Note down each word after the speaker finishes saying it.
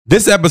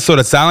This episode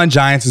of Silent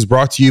Giants is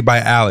brought to you by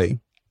Alley.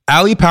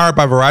 Alley, powered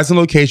by Verizon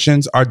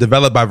locations, are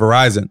developed by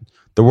Verizon,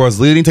 the world's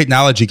leading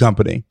technology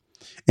company.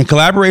 In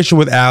collaboration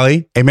with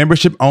Alley, a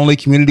membership-only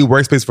community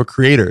workspace for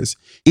creators,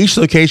 each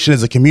location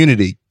is a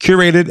community,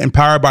 curated and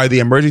powered by the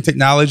emerging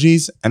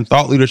technologies and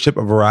thought leadership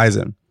of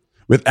Verizon.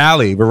 With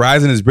Alley,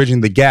 Verizon is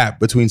bridging the gap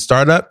between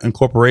startup and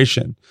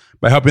corporation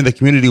by helping the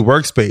community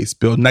workspace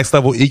build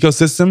next-level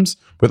ecosystems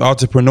with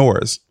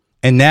entrepreneurs.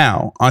 And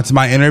now, onto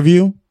my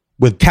interview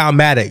with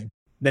Calmatic.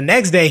 The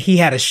next day, he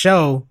had a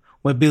show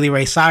with Billy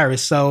Ray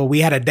Cyrus, so we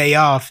had a day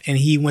off, and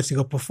he went to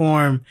go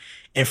perform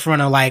in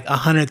front of like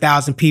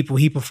 100,000 people.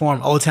 He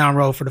performed Old Town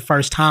Road for the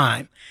first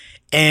time,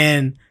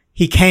 and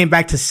he came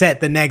back to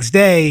set the next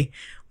day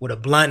with a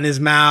blunt in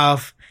his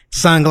mouth,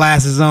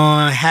 sunglasses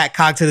on, hat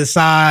cocked to the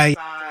side.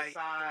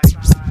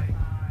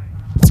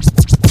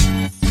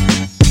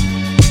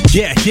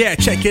 Yeah,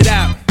 check it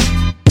out.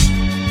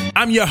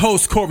 I'm your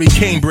host, Corey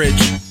Cambridge.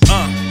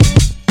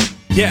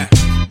 Yeah.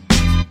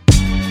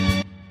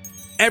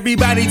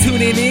 Everybody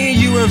tuning in,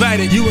 you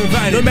invited.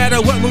 No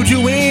matter what mood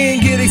you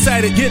in, get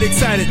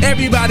excited.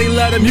 Everybody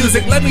love the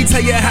music, let me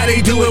tell you how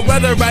they do it.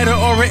 Whether writer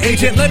or an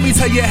agent, let me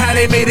tell you how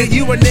they made it.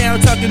 You are now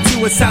talking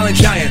to a silent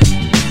giant.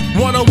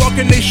 Wanna walk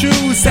in their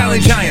shoes,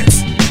 silent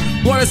giants.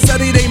 Wanna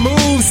study they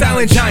moves,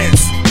 silent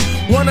giants.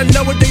 Wanna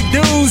know what they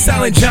do,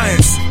 silent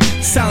giants.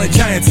 Silent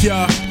giants,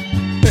 y'all.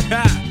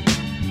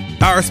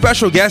 Our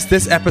special guest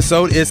this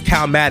episode is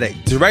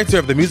Calmatic, director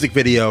of the music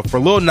video for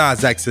Lil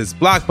Nas X's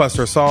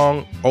blockbuster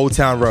song, Old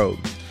Town Road.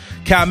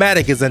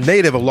 Calmatic is a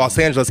native of Los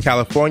Angeles,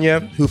 California,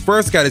 who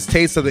first got his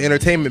taste of the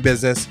entertainment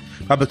business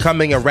by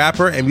becoming a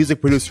rapper and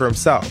music producer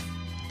himself.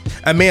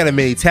 A man of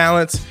many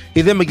talents,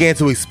 he then began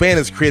to expand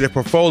his creative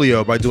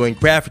portfolio by doing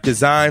graphic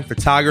design,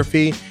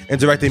 photography, and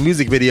directing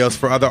music videos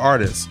for other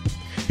artists.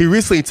 He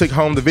recently took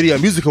home the Video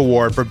Music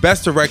Award for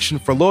Best Direction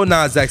for Lil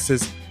Nas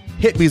X's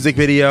hit music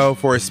video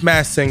for his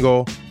smash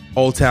single,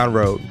 Old Town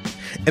Road.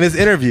 In this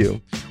interview,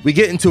 we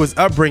get into his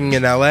upbringing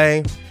in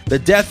LA, the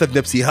death of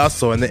Nipsey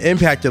Hussle and the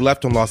impact it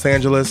left on Los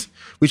Angeles.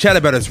 We chat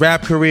about his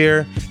rap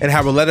career and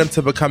how it led him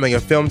to becoming a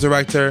film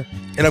director.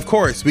 And of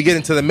course, we get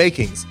into the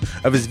makings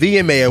of his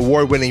VMA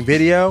award-winning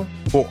video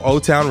for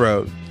Old Town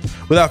Road.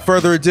 Without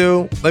further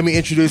ado, let me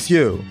introduce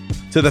you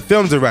to the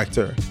film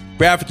director,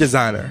 graphic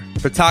designer,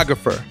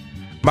 photographer,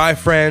 my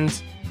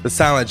friend, the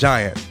silent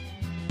giant,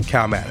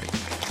 Calmatic.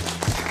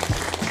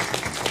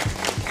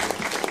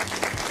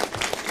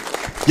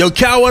 Yo,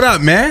 Cal, what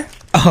up, man?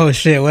 Oh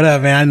shit, what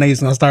up, man? I know you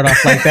was gonna start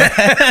off like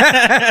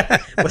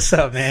that. What's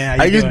up, man?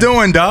 How you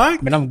doing,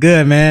 dog? Man, I'm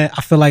good, man.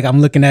 I feel like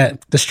I'm looking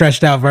at the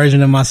stretched out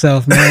version of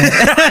myself, man.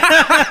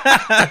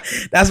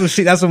 That's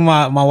what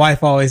my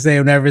wife always say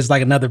whenever it's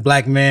like another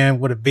black man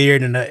with a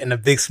beard and a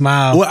big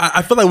smile. Well,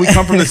 I feel like we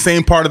come from the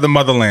same part of the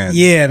motherland.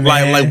 Yeah,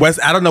 man. Like West.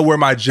 I don't know where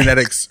my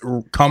genetics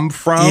come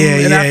from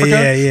in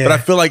Africa, but I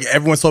feel like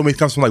everyone told me it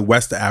comes from like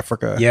West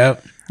Africa.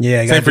 Yep.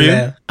 Yeah. Same for you?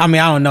 That. I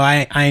mean, I don't know.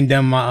 I ain't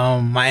done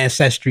my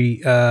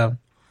ancestry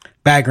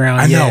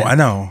background. I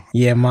know.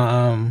 Yeah,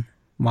 my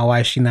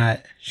wife, she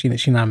not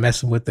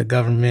messing with the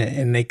government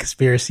and they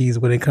conspiracies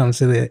when it comes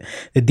to the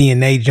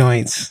DNA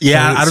joints.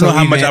 Yeah, I don't know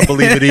how much I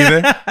believe it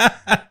either.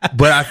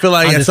 But I feel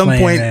like at some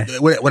point,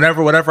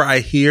 whatever I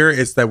hear,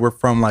 it's that we're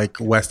from like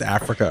West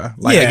Africa.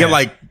 Like I get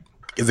like,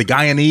 is it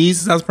Guyanese?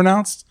 Is that how it's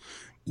pronounced?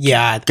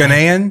 Yeah,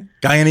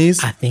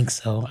 Guyanese. I think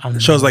so.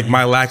 Shows like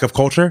my lack of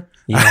culture.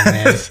 Yeah,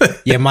 man.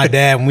 Yeah, my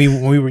dad, when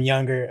we were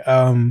younger,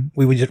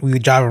 we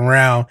would drive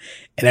around,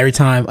 and every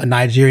time a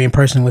Nigerian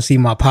person would see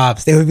my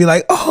pops, they would be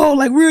like, "Oh,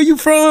 like where are you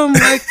from?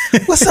 Like,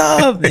 what's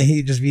up?" And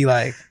he'd just be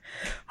like,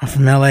 "I'm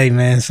from LA,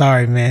 man.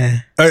 Sorry,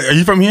 man." Are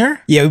you from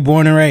here? Yeah, we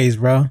born and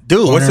raised, bro.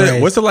 Dude,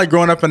 what's it like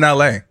growing up in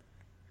LA?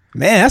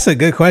 Man, that's a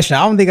good question.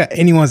 I don't think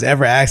anyone's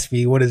ever asked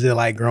me what is it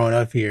like growing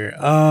up here.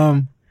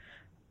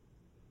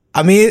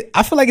 I mean,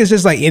 I feel like it's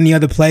just like any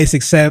other place,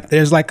 except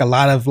there's like a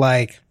lot of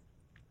like,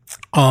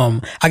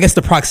 I guess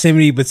the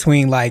proximity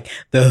between like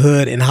the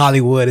hood and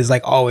Hollywood is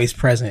like always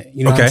present.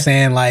 You know what I'm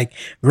saying? Like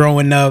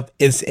growing up,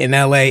 it's in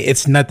LA,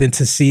 it's nothing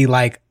to see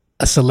like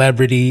a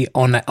celebrity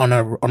on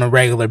a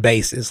regular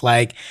basis.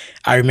 Like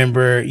I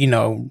remember,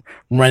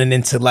 running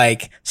into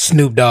like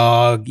Snoop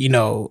Dogg,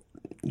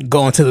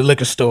 going to the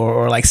liquor store,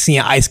 or like seeing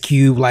Ice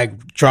Cube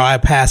like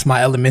drive past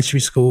my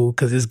elementary school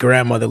because his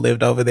grandmother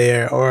lived over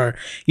there, or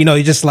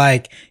just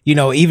like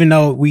even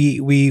though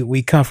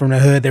we come from the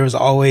hood, there was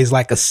always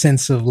like a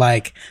sense of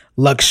like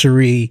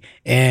luxury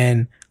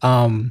and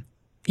the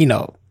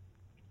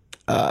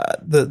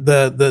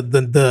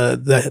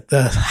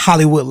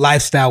Hollywood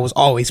lifestyle was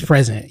always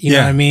present. You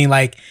know what I mean?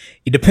 Like,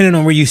 depending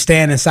on where you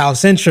stand in South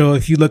Central,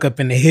 if you look up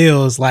in the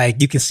hills,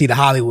 like you can see the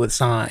Hollywood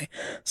sign.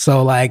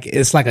 So like,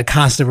 it's like a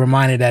constant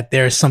reminder that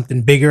there's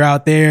something bigger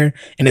out there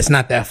and it's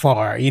not that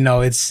far.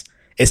 It's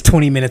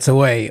 20 minutes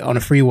away on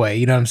the freeway.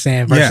 You know what I'm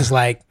saying? Versus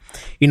like,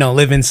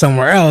 living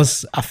somewhere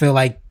else, I feel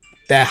like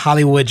that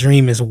Hollywood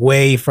dream is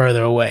way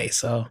further away.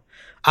 So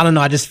I don't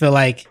know. I just feel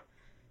like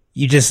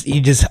you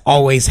just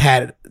always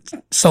had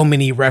so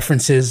many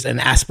references and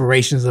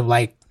aspirations of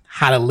like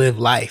how to live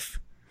life.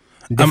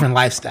 different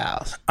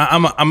lifestyles.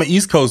 I'm an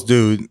East Coast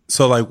dude,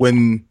 so like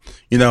when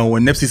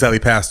Nipsey sadly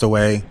passed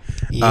away,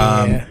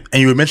 and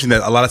you were mentioning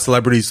that a lot of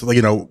celebrities, like,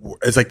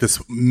 it's like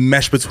this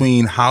mesh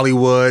between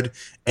Hollywood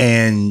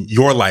and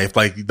your life,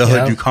 like the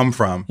hood you come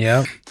from.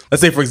 Yeah.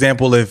 Let's say, for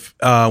example, if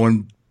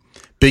when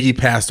Biggie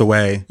passed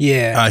away,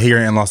 here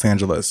in Los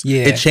Angeles,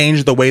 it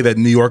changed the way that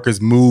New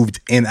Yorkers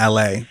moved in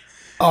LA.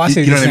 Oh, I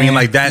see. You know what I mean?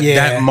 Like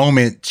that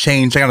moment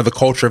changed kind of the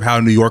culture of how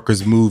New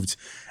Yorkers moved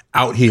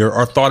out here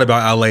or thought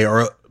about LA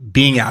or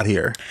being out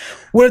here.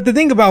 Well, the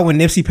thing about when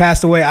Nipsey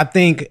passed away, I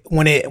think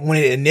when it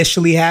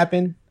initially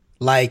happened,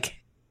 like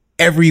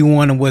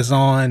everyone was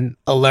on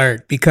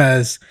alert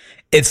because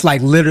it's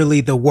like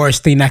literally the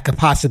worst thing that could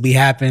possibly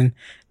happen,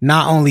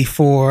 not only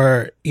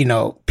for,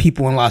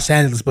 people in Los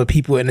Angeles, but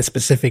people in a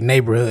specific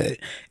neighborhood.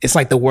 It's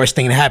like the worst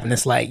thing to happen.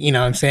 It's like, you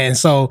know what I'm saying?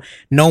 So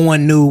no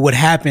one knew what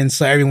happened.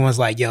 So everyone's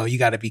like, yo, you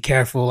got to be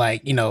careful.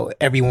 Like,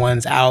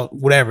 everyone's out,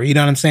 whatever, you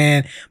know what I'm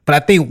saying? But I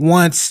think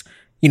once,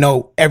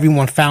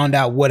 everyone found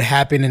out what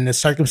happened in the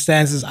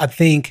circumstances, I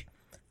think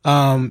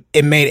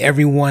it made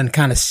everyone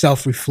kind of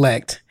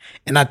self-reflect.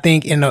 And I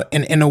think in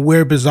a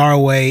weird, bizarre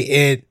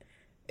way,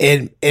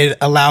 it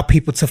allowed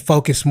people to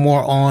focus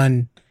more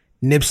on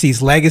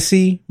Nipsey's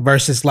legacy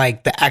versus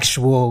like the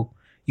actual,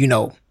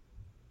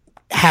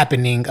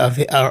 happening of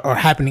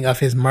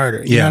his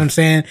murder. You know what I'm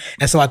saying?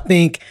 And so I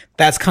think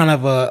that's kind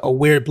of a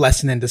weird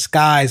blessing in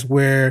disguise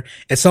where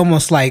it's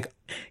almost like,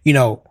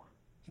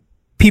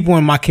 people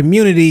in my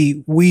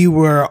community, we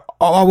were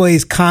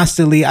always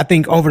constantly, I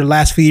think over the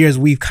last few years,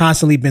 we've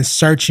constantly been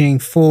searching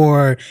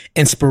for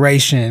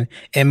inspiration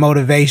and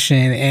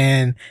motivation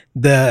and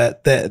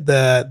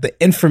the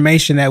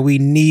information that we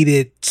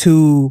needed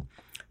to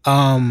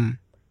rise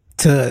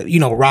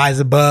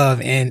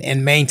above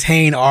and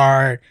maintain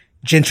our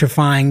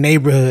gentrifying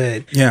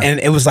neighborhood. Yeah. And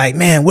it was like,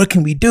 man, what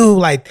can we do?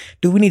 Like,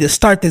 do we need to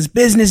start this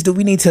business? Do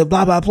we need to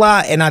blah, blah,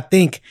 blah? And I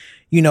think,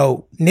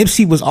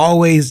 Nipsey was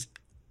always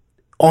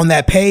on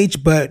that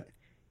page, but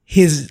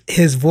his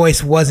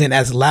voice wasn't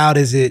as loud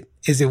as it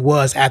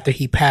was after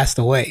he passed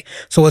away.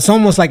 So it's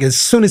almost like as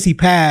soon as he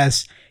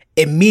passed,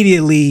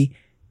 immediately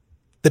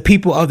the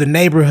people of the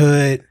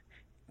neighborhood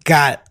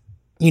got,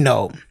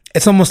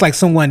 it's almost like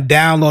someone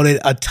downloaded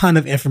a ton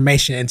of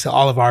information into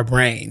all of our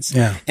brains.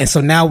 Yeah. And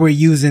so now we're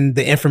using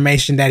the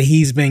information that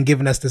he's been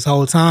giving us this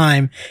whole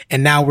time.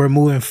 And now we're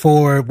moving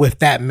forward with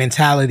that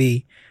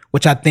mentality,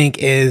 which I think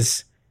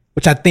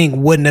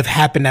wouldn't have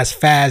happened as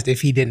fast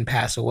if he didn't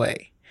pass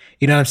away.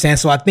 You know what I'm saying?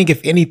 So I think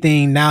if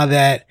anything, now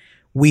that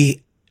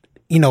we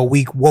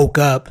woke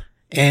up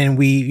and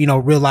we,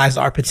 realized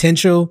our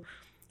potential,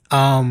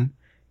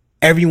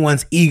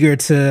 everyone's eager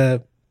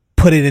to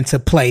put it into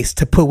place,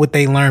 to put what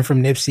they learned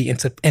from Nipsey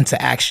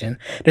into action.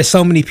 There's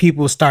so many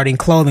people starting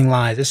clothing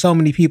lines. There's so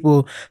many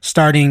people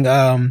starting,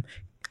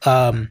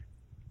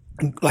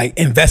 like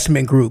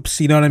investment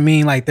groups, you know what I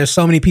mean? Like there's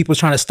so many people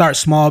trying to start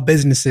small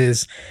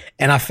businesses.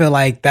 And I feel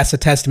like that's a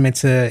testament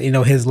to,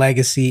 his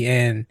legacy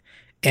and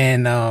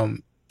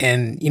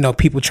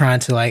people trying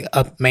to like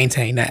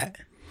maintain that.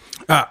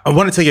 I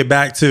want to take it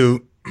back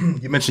to,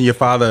 you mentioned your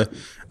father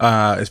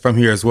is from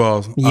here as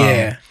well.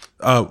 Yeah.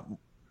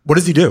 What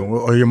does he do,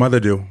 or your mother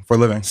do for a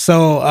living?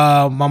 So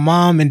my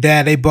mom and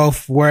dad, they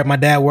both work. My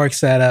dad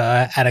works at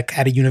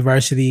a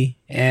university,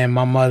 and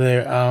my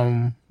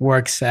mother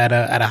works at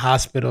a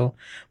hospital.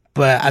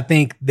 But I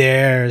think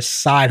their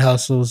side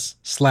hustles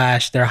 /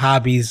 their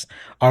hobbies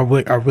are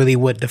really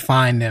what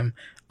define them.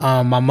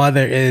 My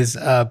mother is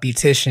a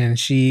beautician.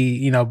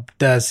 She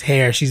does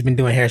hair. She's been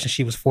doing hair since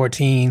she was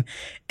 14,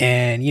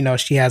 and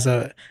she has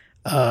a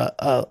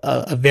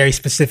very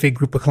specific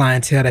group of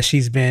clientele that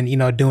she's been,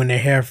 doing their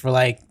hair for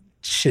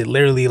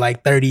literally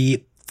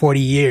 30, 40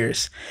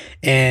 years.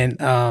 And,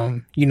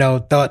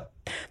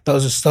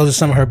 those are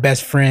some of her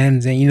best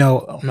friends. And,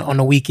 on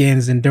the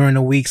weekends and during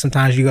the week,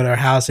 sometimes you go to her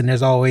house and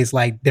there's always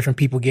different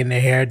people getting their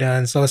hair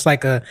done. So it's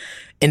like a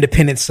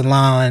independent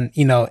salon,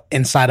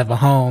 inside of a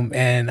home.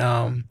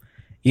 And,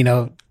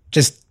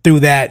 just through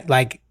that,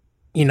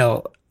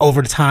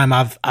 over the time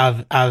I've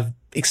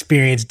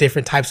experienced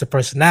different types of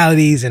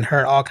personalities and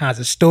heard all kinds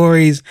of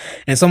stories.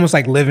 And it's almost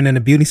like living in a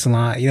beauty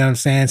salon. You know what I'm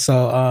saying?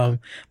 So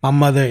my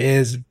mother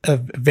is a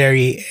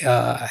very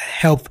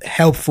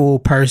helpful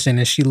person,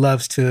 and she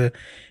loves to,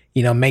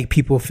 make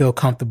people feel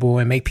comfortable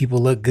and make people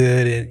look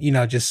good,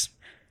 and just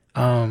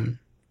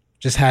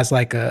has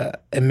a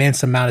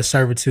immense amount of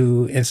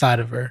servitude inside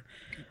of her.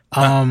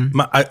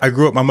 I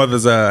grew up, my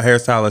mother's a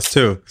hairstylist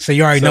too. So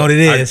you already know what it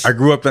is. I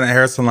grew up in a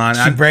hair salon.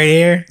 Did she braid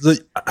hair?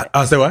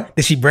 I'll say what?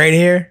 Did she braid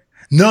hair?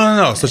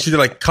 No. So she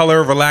did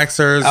color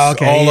relaxers,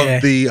 all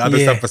of the other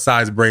stuff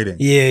besides braiding.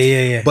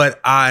 Yeah. But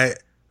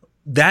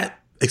that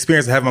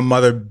experience of having my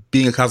mother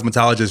being a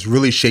cosmetologist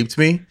really shaped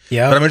me.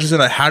 Yeah. But I'm interested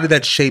in how did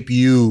that shape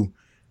you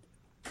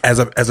as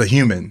a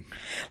human?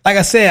 Like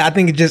I said, I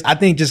think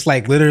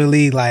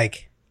literally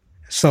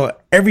so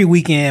every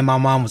weekend my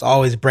mom was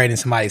always braiding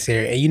somebody's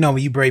hair. And when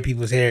you braid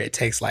people's hair, it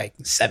takes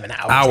 7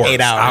 hours,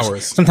 8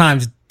 hours,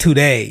 sometimes 2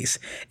 days.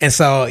 And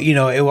so,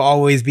 it will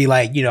always be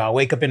I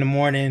wake up in the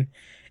morning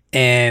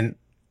and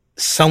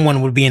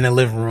someone would be in the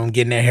living room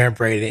getting their hair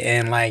braided,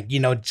 and like,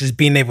 just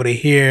being able to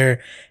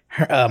hear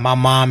my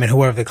mom and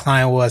whoever the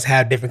client was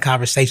have different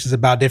conversations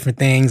about different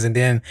things, and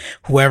then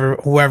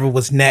whoever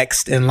was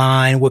next in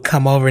line would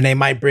come over and they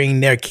might bring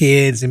their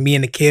kids, and me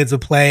and the kids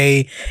would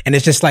play, and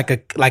it's just like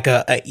a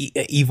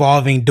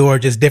evolving door,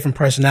 just different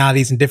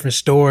personalities and different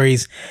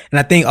stories. And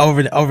I think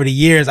over the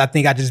years, I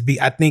think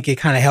it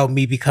kind of helped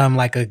me become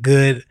like a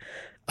good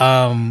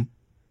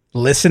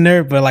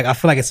listener, but like I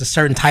feel like it's a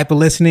certain type of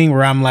listening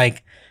where I'm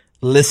like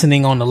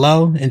listening on the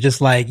low and just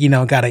like,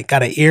 got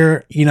an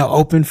ear,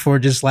 open for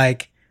just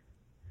like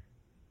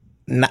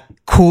not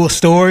cool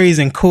stories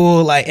and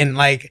cool like, and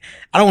like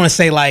I don't want to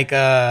say like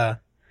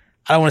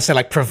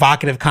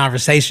provocative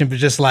conversation, but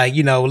just like,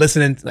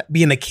 listening,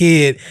 being a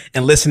kid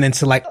and listening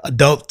to like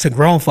adult to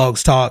grown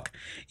folks talk,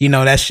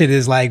 that shit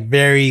is like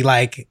very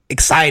like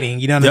exciting,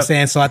 you know what I'm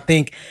saying? So I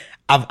think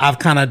I've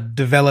kind of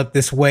developed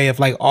this way of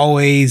like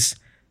always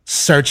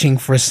searching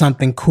for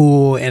something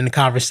cool in the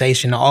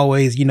conversation,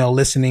 always,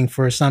 listening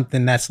for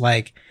something that's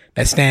like,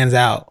 that stands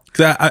out.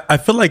 Cause I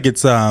feel like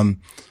it's,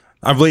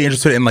 I'm really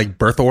interested in like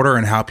birth order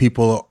and how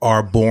people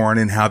are born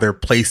and how they're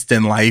placed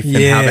in life and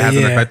how that has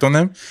an effect on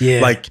them.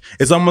 Yeah. Like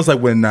it's almost like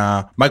when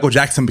Michael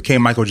Jackson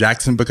became Michael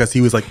Jackson because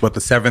he was like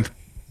the seventh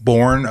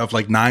born of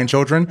like 9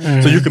 children.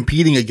 So you're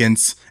competing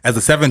against, as a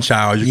 7th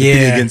child, you're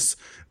competing against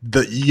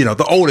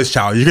the oldest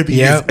child. You're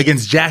competing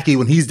against Jackie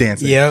when he's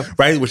dancing,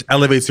 right? Which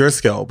elevates your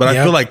skill. But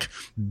I feel like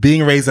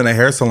being raised in a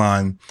hair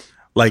salon,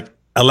 like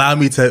allowed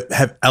me to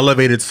have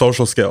elevated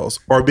social skills,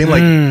 or being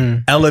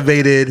like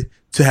elevated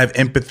to have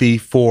empathy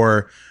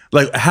for,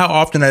 like, how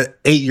often at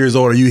 8 years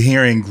old are you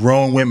hearing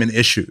grown women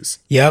issues?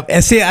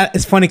 And see,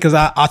 it's funny because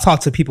I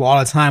talk to people all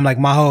the time. Like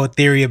my whole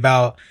theory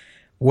about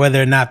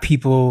whether or not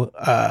people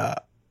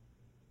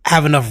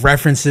have enough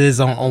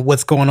references on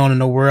what's going on in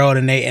the world,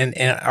 and they and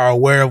are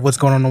aware of what's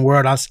going on in the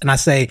world. And I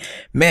say,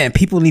 man,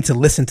 people need to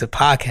listen to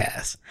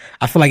podcasts.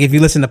 I feel like if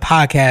you listen to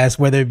podcasts,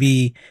 whether it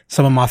be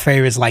some of my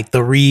favorites like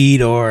The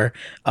Read or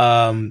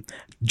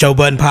Joe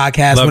Budden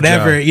podcast, Love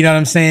whatever, Joe. You know what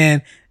I'm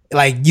saying?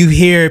 Like you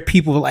hear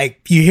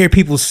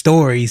people's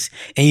stories,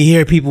 and you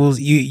hear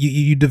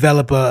you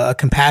develop a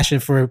compassion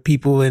for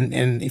people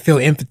and feel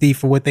empathy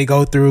for what they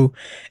go through.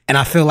 And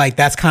I feel like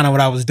that's kind of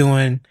what I was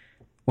doing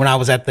when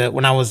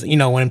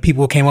when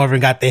people came over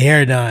and got their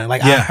hair done.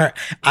 Like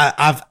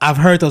I've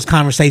heard those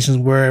conversations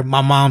where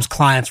my mom's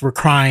clients were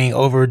crying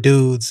over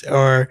dudes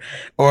or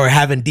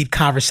having deep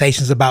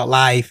conversations about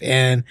life,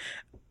 and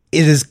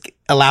it just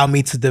allowed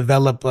me to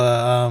develop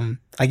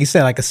like you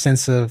said, like a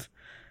sense of,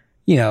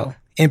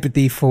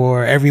 empathy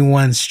for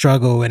everyone's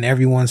struggle and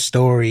everyone's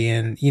story.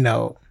 And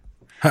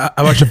how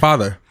about your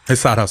father,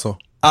 his side hustle?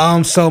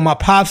 So my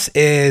pops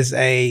is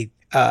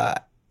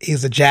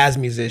he's a jazz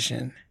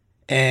musician,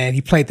 and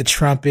he played the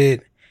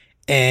trumpet,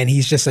 and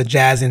he's just a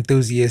jazz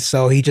enthusiast.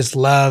 So he just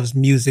loves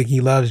music. He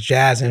loves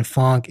jazz and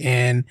funk.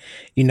 And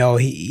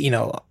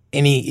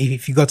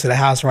if you go to the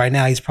house right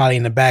now, he's probably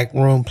in the back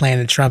room playing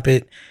the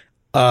trumpet,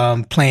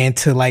 playing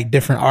to like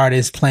different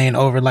artists, playing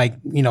over like,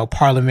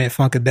 Parliament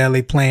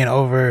Funkadelic, playing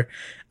over,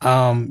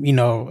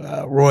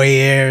 Roy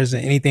Ayers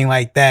and anything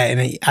like that.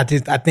 And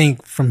I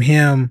think from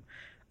him,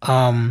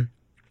 I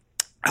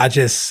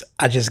just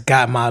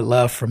got my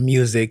love for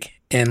music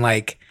and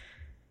like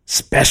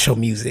special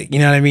music. You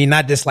know what I mean?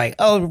 Not just like,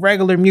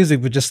 regular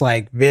music, but just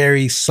like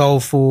very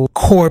soulful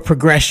chord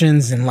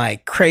progressions and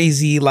like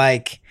crazy,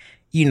 like,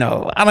 I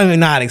don't even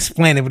know how to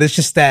explain it, but it's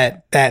just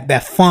that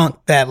funk,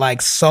 that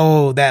like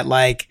soul, that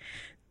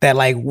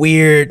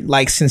weird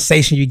like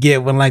sensation you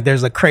get when like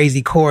there's a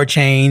crazy chord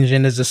change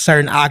and there's a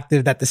certain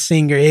octave that the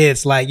singer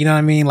hits. Like, you know what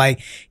I mean? Like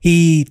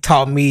he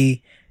taught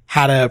me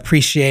how to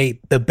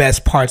appreciate the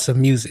best parts of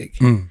music.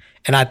 And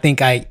I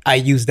think I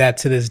use that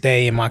to this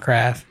day in my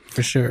craft,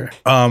 for sure.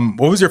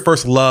 What was your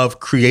first love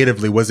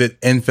creatively? Was it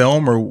in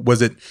film or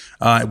was it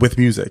with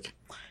music?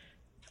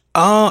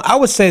 I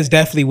would say it's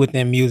definitely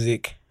within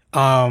music.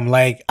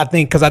 Like I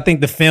think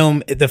the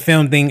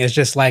film thing is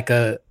just like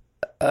a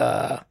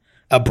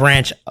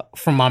branch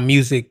from my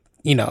music,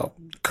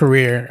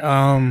 career.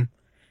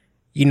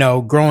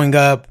 Growing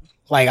up,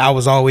 like I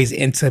was always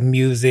into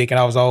music, and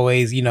I was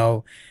always,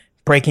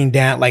 breaking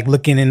down, like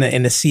looking in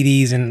the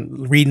CDs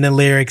and reading the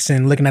lyrics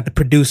and looking at the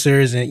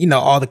producers and,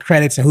 all the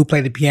credits and who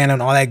played the piano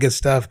and all that good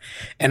stuff.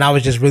 And I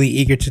was just really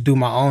eager to do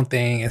my own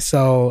thing. And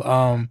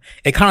so,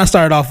 it kind of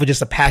started off with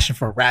just a passion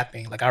for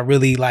rapping. Like I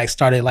really like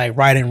started like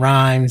writing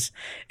rhymes,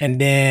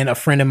 and then a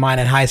friend of mine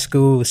in high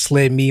school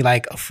slid me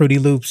like a Fruity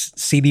Loops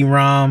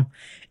CD-ROM.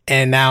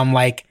 And now I'm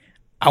like,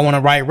 I want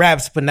to write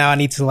raps, but now I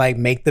need to like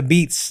make the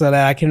beats so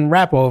that I can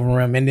rap over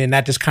them. And then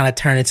that just kind of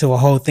turned into a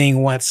whole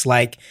thing once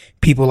like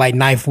people like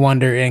Knife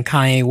Wonder and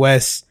Kanye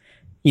West,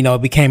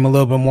 became a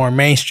little bit more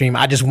mainstream.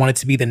 I just wanted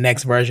to be the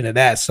next version of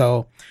that.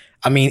 So,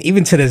 I mean,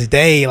 even to this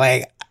day,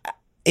 like,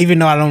 even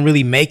though I don't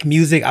really make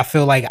music, I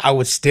feel like I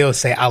would still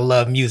say I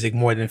love music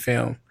more than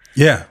film.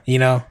 Yeah.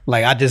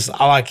 Like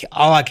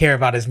all I care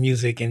about is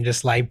music, and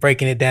just like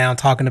breaking it down,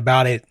 talking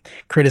about it,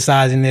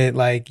 criticizing it,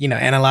 like,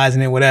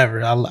 analyzing it,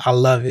 whatever. I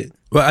love it.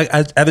 Well,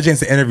 I had the chance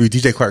to interview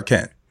DJ Clark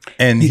Kent,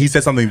 and he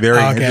said something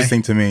very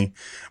interesting to me,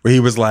 where he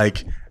was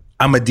like,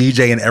 "I'm a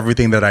DJ in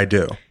everything that I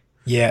do."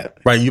 Yeah.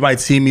 Right. You might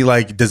see me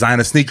like design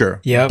a sneaker,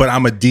 but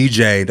I'm a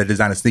DJ that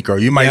design a sneaker. Or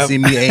you might see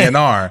me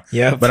A&R,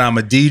 but I'm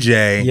a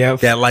DJ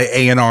that like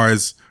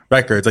A&R's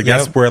records. Like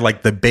that's where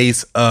like the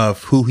base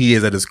of who he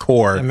is at his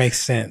core. That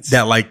makes sense.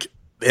 That like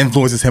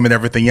influences him and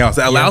everything else.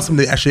 That allows him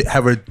to actually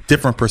have a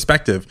different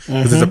perspective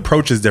because his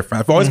approach is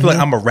different. I've always feel like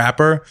I'm a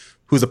rapper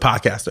who's a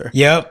podcaster.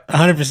 Yep,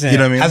 100%. You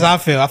know what I mean? That's how I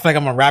feel. I feel like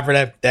I'm a rapper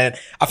that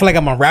I feel like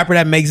I'm a rapper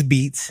that makes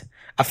beats.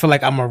 I feel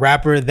like I'm a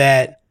rapper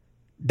that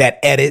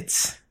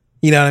edits.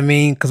 You know what I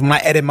mean? Because when I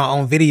edit my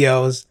own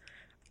videos,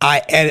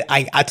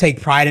 I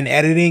take pride in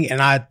editing, and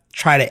I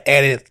try to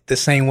edit the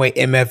same way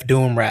MF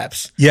Doom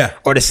raps. Yeah.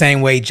 Or the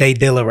same way Jay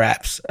Dilla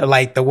raps.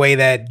 Like the way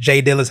that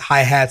Jay Dilla's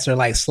hi-hats are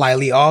like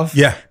slightly off.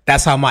 Yeah.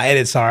 That's how my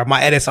edits are.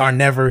 My edits are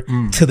never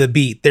to the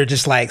beat. They're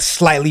just like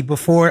slightly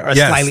before or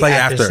slightly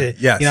after shit.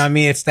 Yes. You know what I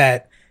mean? It's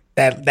that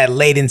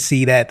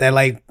latency, that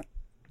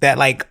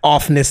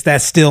offness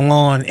that's still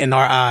on in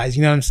our eyes.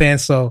 You know what I'm saying?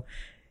 So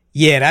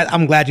yeah,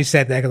 I'm glad you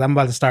said that, because I'm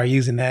about to start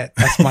using that.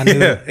 That's my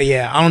new.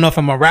 I don't know if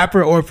I'm a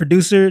rapper or a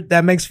producer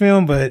that makes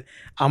film, but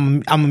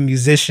I'm a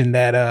musician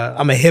that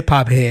I'm a hip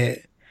hop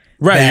head.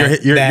 Right,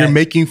 you're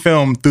making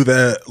film through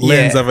the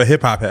lens of a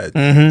hip hop head.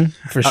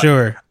 For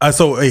sure.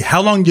 So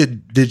how long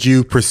did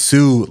you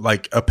pursue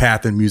like a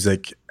path in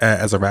music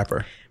as a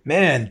rapper?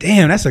 Man,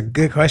 damn, that's a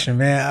good question,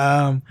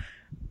 man.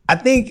 I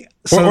think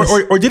so.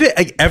 Or did it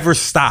like, ever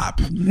stop?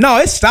 No,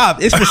 it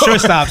stopped. It's for sure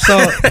stopped.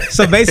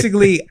 So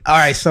basically, all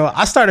right. So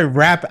I started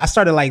rap. I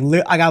started like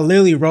I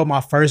literally wrote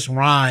my first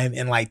rhyme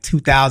in like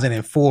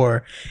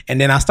 2004, and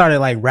then I started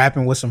like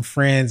rapping with some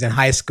friends in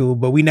high school,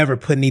 but we never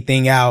put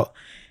anything out.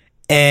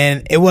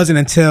 And it wasn't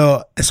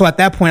until at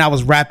that point I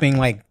was rapping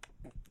like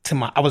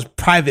I was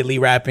privately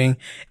rapping,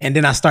 and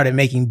then I started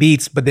making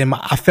beats, but then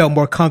I felt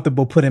more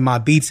comfortable putting my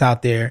beats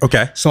out there.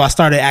 Okay. So I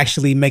started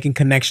actually making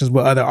connections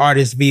with other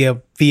artists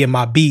via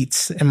my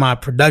beats and my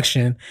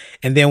production.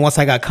 And then once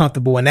I got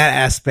comfortable in that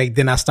aspect,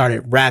 then I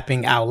started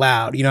rapping out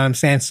loud. You know what I'm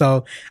saying?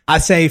 So I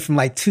say from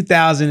like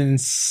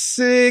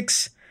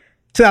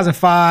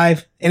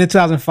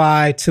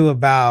 2005 to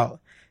about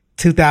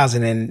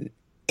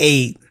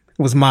 2008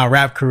 was my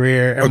rap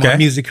career and my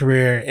music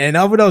career. And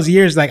over those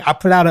years, like I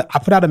put out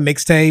a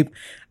mixtape.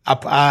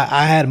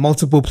 I had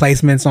multiple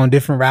placements on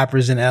different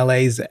rappers in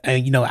LA's,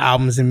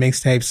 albums and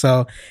mixtapes.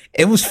 So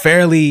it was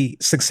fairly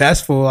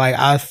successful. Like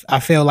I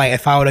feel like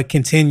if I would have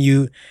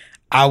continued,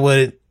 I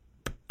would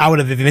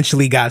have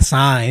eventually got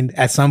signed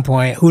at some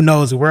point. Who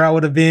knows where I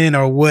would have been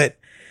or what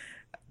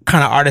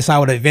kind of artist I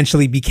would have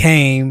eventually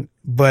became.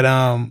 But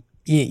I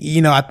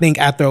think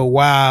after a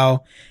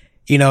while,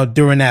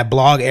 during that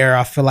blog era,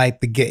 I feel like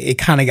it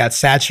kind of got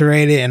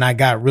saturated, and I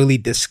got really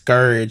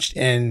discouraged.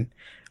 And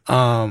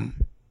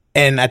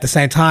at the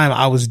same time,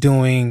 I was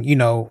doing,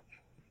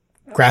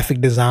 graphic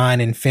design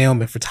and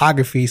film and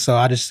photography. So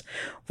I just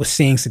was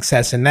seeing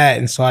success in that.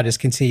 And so I just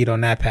continued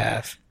on that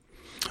path.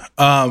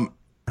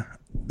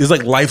 There's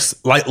like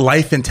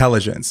life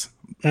intelligence.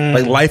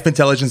 Like life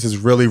intelligence is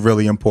really,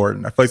 really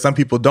important. I feel like some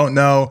people don't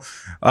know.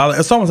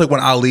 It's almost like when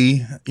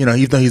Ali,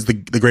 even though he's the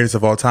greatest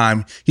of all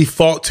time, he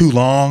fought too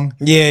long.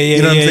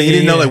 You know what I'm saying? He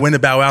didn't know like when to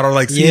bow out, or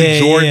like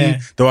seeing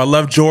Jordan, though I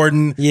love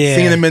Jordan,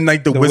 seeing him in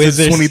like the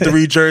Wizards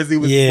 23 jersey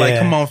was like,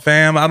 come on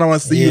fam, I don't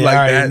want to see you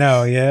like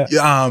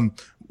that.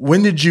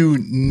 When did you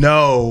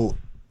know,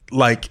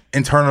 like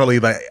internally,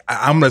 like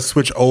I'm going to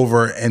switch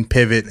over and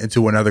pivot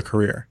into another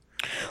career?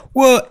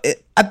 Well,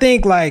 I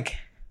think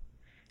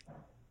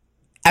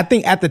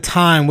at the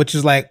time, which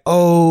is like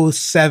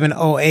 07,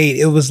 08,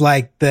 it was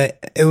like the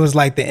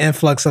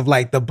influx of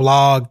like the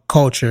blog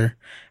culture,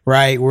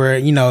 right? Where,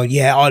 you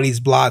had all these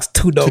blogs,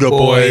 Two Dope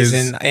Boys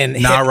and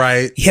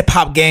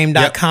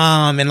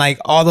hiphopgame.com and like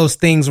all those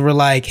things were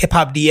like Hip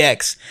Hop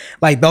DX.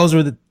 Like those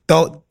were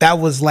that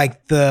was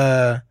like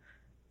the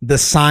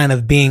sign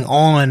of being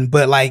on,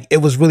 but like it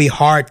was really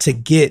hard to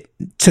get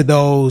to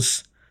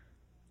those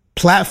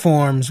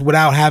platforms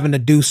without having to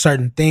do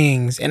certain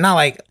things. And not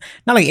like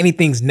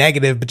anything's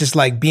negative, but just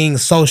like being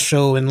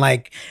social and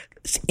like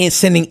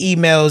sending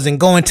emails and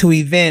going to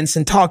events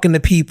and talking to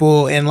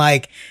people. And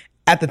like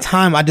at the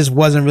time I just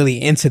wasn't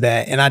really into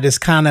that. And I just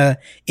kind of,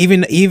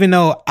 even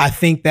though I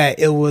think that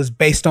it was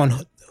based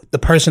on the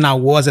person I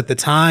was at the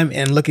time,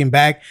 and looking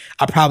back,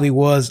 I probably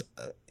was,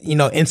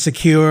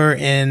 insecure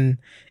and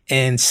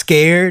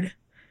scared.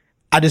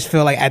 I just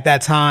feel like at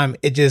that time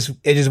it just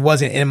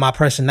wasn't in my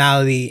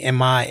personality and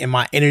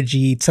my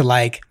energy to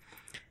like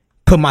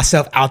put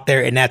myself out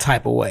there in that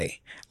type of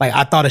way. Like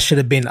I thought it should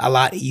have been a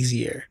lot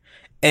easier.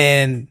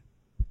 And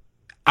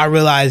I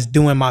realized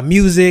doing my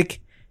music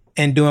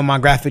and doing my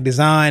graphic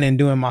design and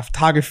doing my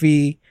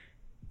photography,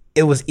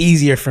 it was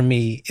easier for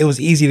me. It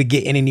was easy to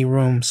get in any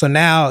room. So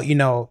now, I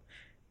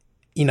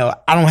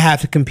don't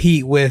have to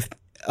compete with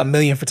a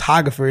million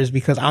photographers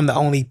because I'm the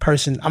only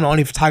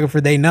photographer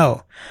they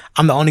know.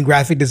 I'm the only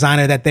graphic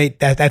designer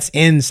that's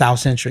in South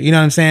Central. You know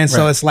what I'm saying? Right.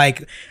 So it's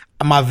like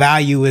my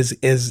value was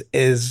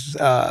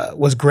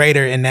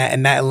greater in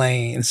that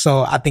lane. And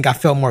so I think I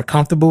felt more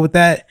comfortable with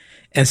that.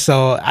 And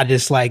so I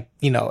just like,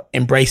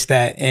 embraced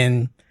that.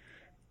 And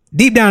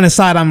deep down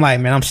inside, I'm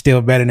like, man, I'm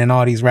still better than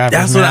all these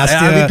rappers. That's what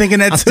I be thinking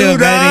that too,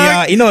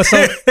 dog.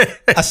 So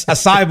a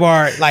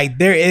sidebar, like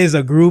there is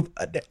a group.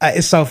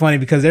 It's so funny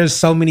because there's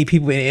so many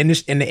people in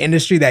the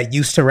industry that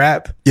used to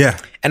rap. Yeah,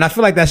 and I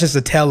feel like that's just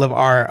a tale of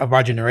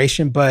our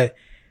generation. But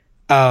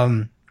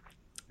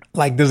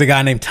like there's a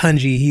guy named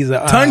Tunji. He's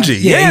a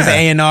he's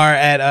an A&R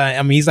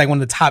at he's like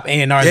one of the top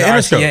A&Rs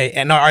at RCA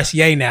and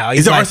RCA now.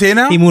 He's at RCA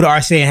now? He moved to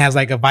RCA and has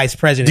like a vice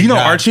president. Do you know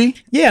Archie?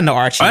 Yeah, I know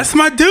Archie. Oh, that's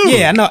my dude.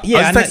 Yeah, I know. Yeah,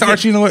 I just texted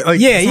Archie.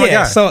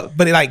 So,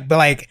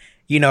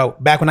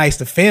 but back when I used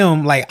to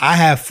film, like I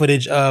have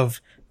footage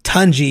of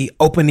Tunji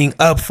opening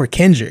up for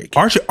Kendrick.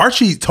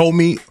 Archie told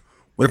me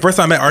when the first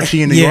time I met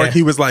Archie in New York,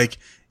 he was like,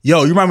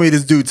 yo, you remind me of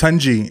this dude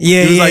Tunji.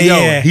 Yeah, he was like,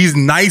 yo, he's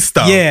nice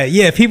though.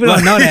 Yeah. People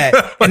don't know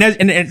that.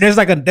 And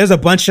there's a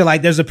bunch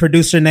of there's a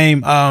producer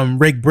named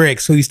Rick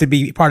Bricks who used to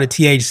be part of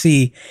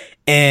THC,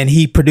 and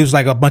he produced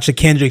like a bunch of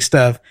Kendrick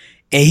stuff.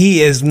 And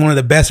he is one of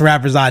the best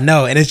rappers I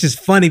know. And it's just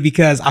funny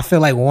because I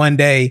feel like one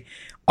day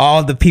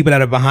all the people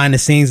that are behind the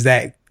scenes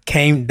that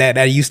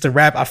used to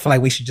rap, I feel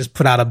like we should just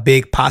put out a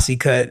big posse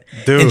cut,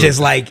 dude, and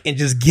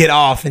just get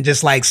off and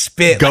just like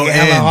spit go like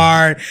hella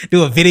hard,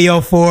 do a video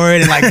for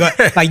it, and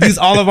like use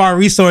all of our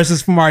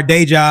resources from our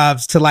day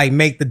jobs to like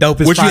make the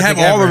dopest. Which we have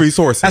all the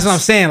resources. That's what I'm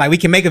saying. Like we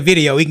can make a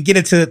video, we can get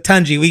it to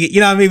Tunji,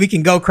 we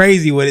can go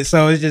crazy with it.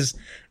 So it's just,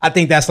 I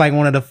think that's like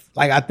one of the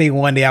I think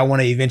one day I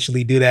want to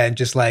eventually do that and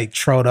just like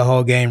throw the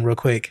whole game real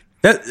quick.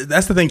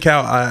 That's the thing,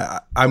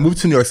 Cal. I moved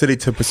to New York City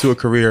to pursue a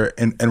career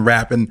in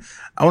rap, and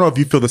I don't know if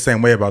you feel the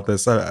same way about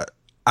this.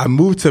 I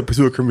moved to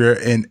pursue a career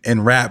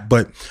in rap,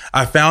 but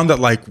I found that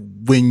like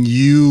when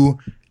you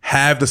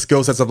have the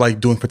skill sets of like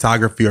doing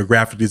photography or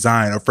graphic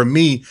design, or for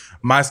me,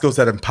 my skill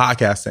set in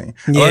podcasting,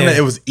 I learned that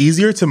it was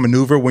easier to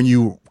maneuver when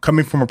you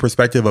coming from a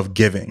perspective of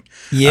giving.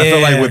 Yeah. I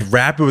feel like with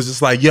rap, it was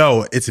just like,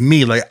 yo, it's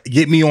me. Like,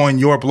 get me on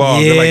your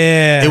blog. Yeah.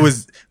 Like, it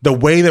was the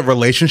way that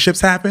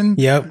relationships happen.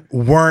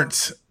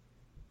 Weren't.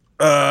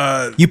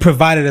 You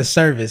provided a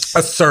service.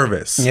 A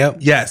service. Yep.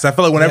 Yes. I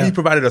feel like whenever you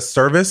provided a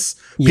service,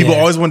 people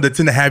always wanted to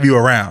tend to have you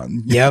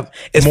around. Yep.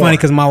 It's funny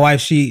because my wife,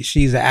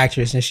 she's an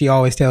actress, and she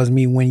always tells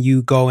me when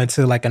you go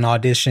into like an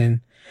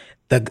audition,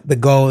 the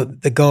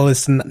goal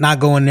is to not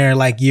go in there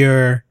like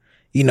you're,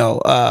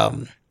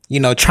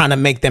 trying to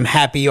make them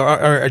happy,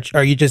 or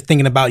you're just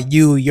thinking about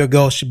you. Your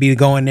goal should be to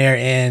go in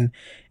there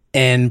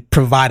and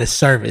provide a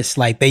service.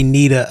 Like they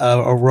need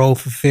a role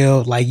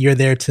fulfilled. Like you're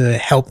there to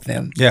help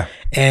them. Yeah.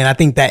 And I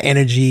think that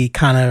energy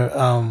kind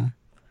of,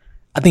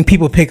 I think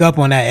people pick up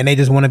on that and they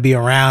just want to be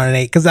around.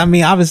 And cause I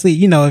mean, obviously,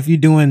 if you're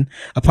doing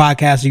a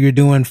podcast or you're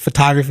doing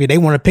photography, they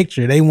want a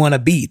picture, they want a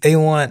beat, they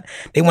want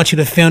you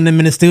to film them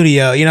in the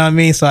studio. You know what I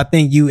mean? So I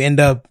think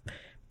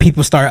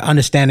people start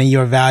understanding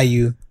your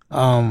value,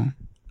 a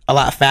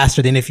lot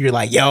faster than if you're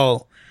like,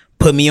 yo,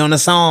 put me on a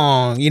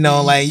song, And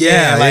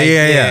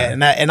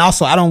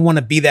also I don't want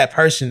to be that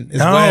person as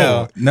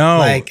well. No.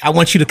 Like I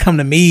want you to come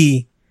to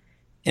me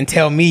and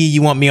tell me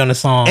you want me on a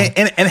song.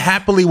 And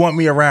happily want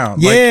me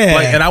around. Yeah.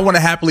 And I want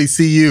to happily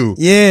see you.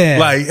 Yeah.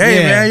 Like,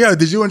 hey man, yo,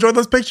 did you enjoy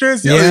those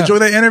pictures? Yo, enjoy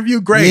that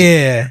interview? Great.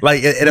 Yeah.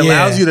 Like it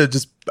allows you to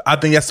just, I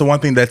think that's the one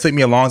thing that took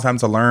me a long time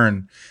to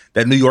learn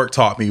that New York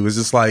taught me, was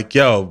just like,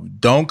 yo,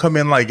 don't come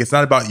in like it's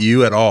not about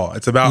you at all.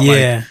 It's about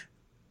like,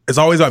 it's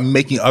always about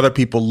making other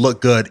people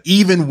look good,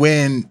 even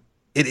when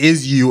it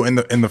is you in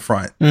the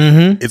front.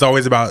 Mm-hmm. It's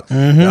always about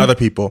the other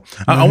people.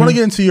 I want to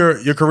get into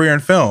your career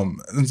in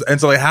film,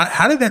 and so like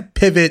how did that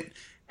pivot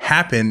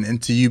happen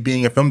into you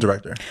being a film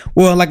director?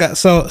 Well,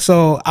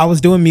 so I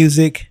was doing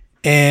music,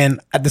 and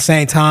at the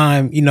same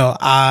time,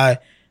 I've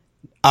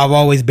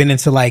always been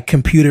into like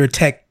computer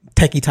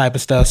techie type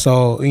of stuff.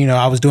 So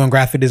I was doing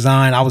graphic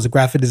design. I was a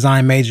graphic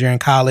design major in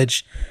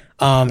college.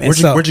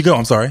 Where'd you go?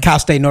 I'm sorry. Cal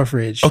State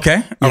Northridge. Okay.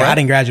 Yeah, right. I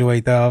didn't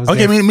graduate though. I was I went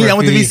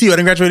to VCU. I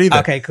didn't graduate either.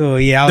 Okay, cool.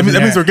 Yeah.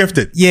 That means we're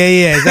gifted.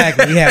 Yeah,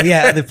 exactly. We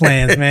had other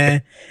plans,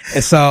 man.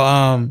 And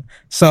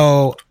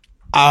so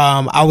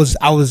I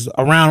was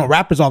around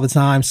rappers all the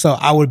time. So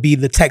I would be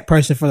the tech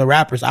person for the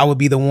rappers. I would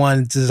be the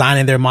one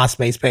designing their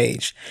MySpace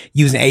page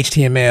using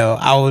HTML.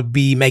 I would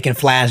be making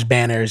flash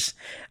banners.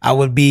 I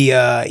would be,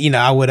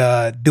 I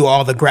would do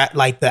all the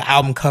the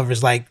album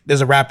covers. Like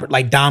there's a rapper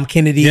like Dom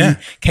Kennedy,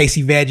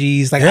 Casey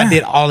Veggies. Like I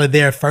did all of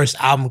their first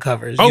album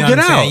covers. You know get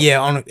out!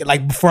 Yeah,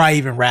 before I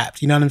even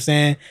rapped. You know what I'm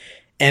saying?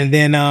 And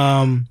then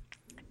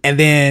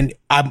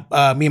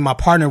I, me and my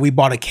partner, we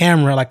bought a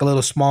camera, like a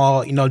little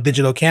small,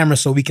 digital camera,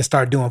 so we can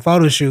start doing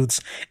photo shoots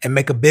and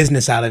make a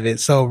business out of it.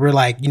 So we're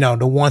like,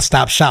 the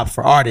one-stop shop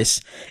for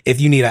artists.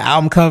 If you need an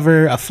album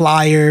cover, a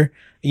flyer,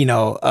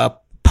 a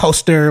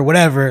poster,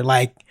 whatever,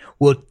 like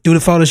we'll do the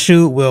photo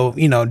shoot. We'll,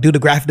 do the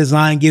graphic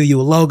design, give you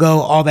a logo,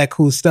 all that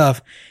cool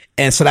stuff.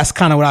 And so that's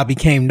kind of what I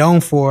became known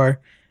for,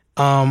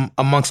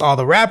 amongst all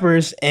the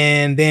rappers.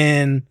 And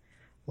then,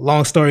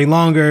 long story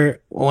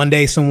longer, one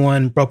day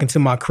someone broke into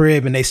my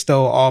crib and they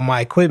stole all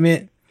my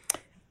equipment.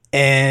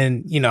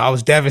 And, you know, I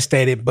was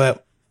devastated,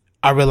 but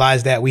I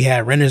realized that we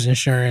had renter's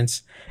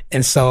insurance.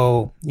 And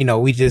so, you know,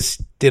 we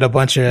just did a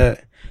bunch of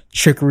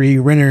trickery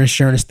renter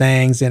insurance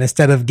things. And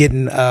instead of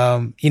getting,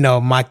 you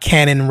know, my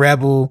Canon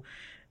Rebel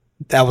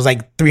that was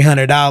like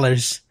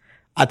 $300,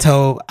 I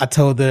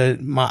told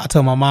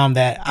my mom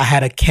that I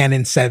had a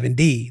Canon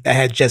 7D that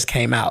had just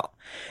came out.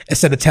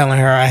 Instead of telling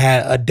her I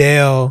had a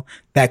Dell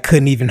that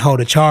couldn't even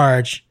hold a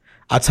charge,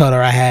 I told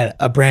her I had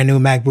a brand new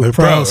MacBook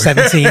Pro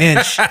 17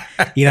 inch,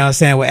 you know what I'm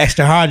saying, with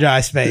extra hard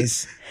drive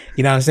space.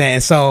 You know what I'm saying?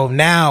 And so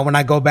now when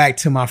I go back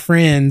to my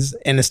friends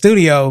in the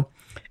studio,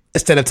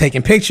 instead of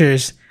taking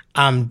pictures,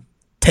 I'm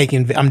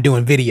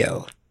doing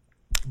video.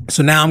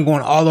 So now I'm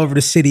going all over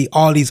the city,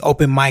 all these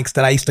open mics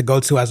that I used to go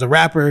to as a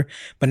rapper,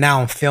 but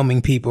now I'm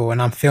filming people and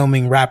I'm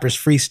filming rappers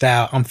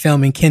freestyle. I'm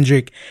filming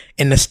Kendrick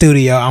in the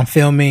studio. I'm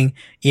filming,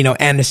 you know,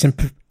 Anderson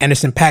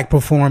 .Paak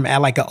perform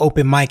at like an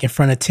open mic in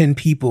front of 10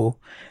 people.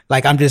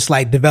 Like I'm just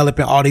like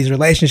developing all these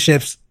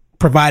relationships,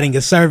 providing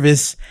a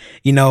service,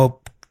 you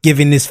know,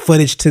 giving this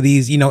footage to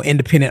these, you know,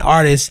 independent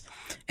artists.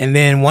 And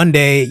then one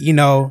day, you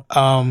know,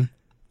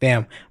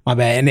 damn, my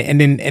bad.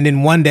 And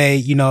then one day,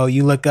 you know,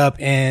 you look up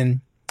and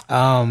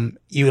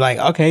you like,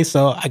 okay,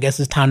 so I guess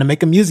it's time to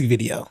make a music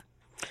video.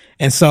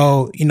 And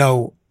so, you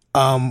know,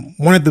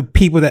 one of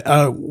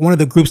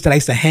the groups that I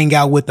used to hang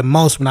out with the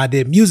most when I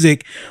did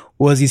music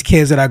was these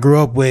kids that I grew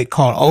up with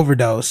called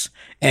Overdose.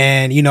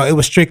 And, you know, it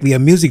was strictly a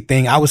music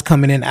thing. I was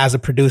coming in as a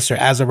producer,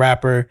 as a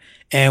rapper,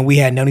 and we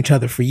had known each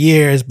other for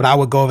years, but I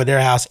would go over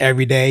their house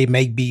every day,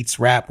 make beats,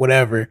 rap,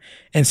 whatever.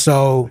 And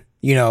so,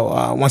 you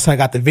know, once I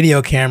got the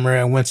video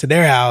camera and went to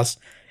their house,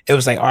 it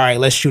was like, all right,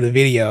 let's shoot a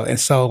video. And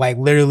so like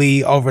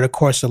literally over the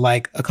course of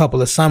like a couple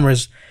of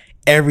summers,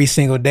 every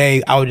single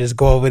day I would just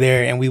go over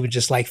there and we would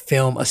just like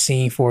film a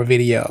scene for a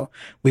video.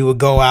 We would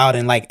go out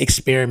and like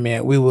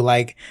experiment. We would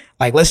like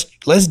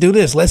let's do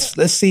this.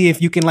 Let's see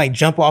if you can like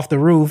jump off the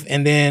roof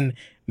and then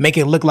make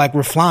it look like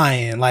we're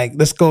flying. Like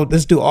let's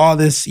do all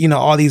this, you know,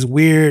 all these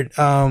weird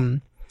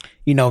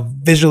you know,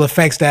 visual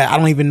effects that I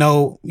don't even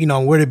know, you know,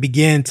 where to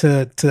begin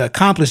to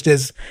accomplish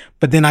this.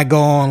 But then I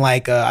go on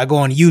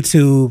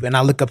YouTube and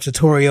I look up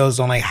tutorials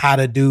on like how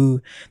to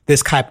do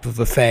this type of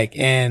effect.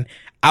 And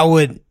I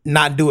would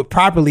not do it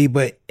properly,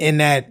 but in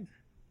that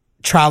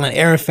trial and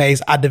error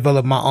phase, I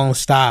developed my own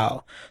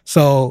style.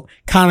 So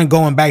kind of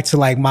going back to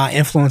like my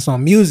influence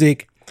on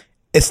music,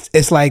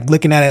 it's like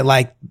looking at it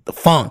like the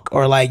funk,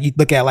 or like you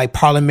look at like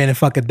Parliament and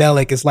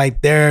Funkadelic. It's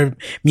like their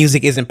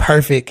music isn't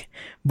perfect,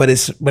 but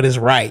it's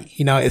right.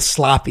 You know, it's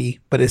sloppy,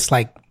 but it's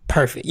like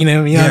perfect. You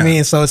know what I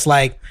mean? So it's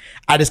like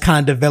I just kind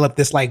of developed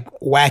this like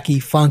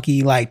wacky,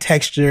 funky like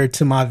texture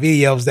to my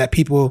videos that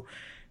people,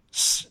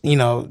 you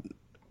know,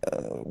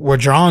 were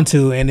drawn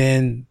to, and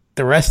then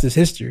the rest is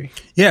history.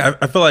 Yeah,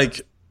 I feel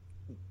like,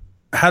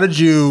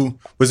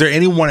 was there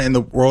anyone in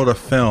the world of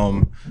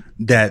film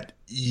that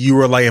you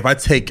were like, if I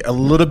take a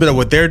little bit of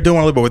what they're doing,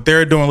 a little bit of what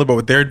they're doing, a little bit of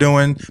what they're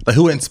doing, like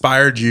who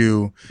inspired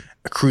you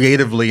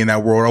creatively in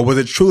that world? Or was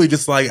it truly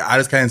just like, I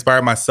just kind of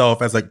inspired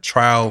myself as like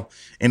trial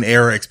and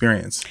error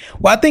experience?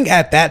 Well, I think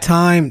at that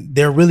time,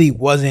 there really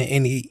wasn't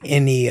any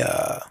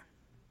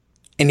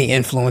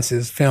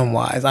influences film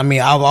wise. I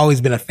mean, I've always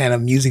been a fan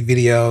of music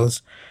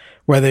videos,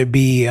 whether it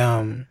be,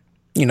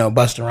 you know,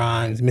 Busta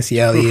Rhymes, Missy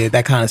Elliott,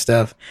 that kind of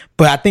stuff.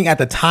 But I think at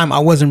the time I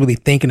wasn't really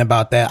thinking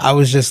about that. I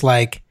was just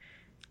like,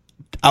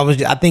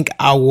 I think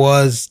I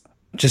was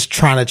just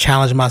trying to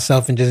challenge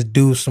myself and just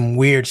do some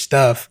weird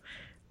stuff.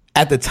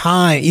 At the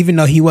time, even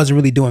though he wasn't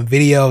really doing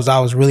videos,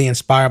 I was really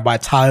inspired by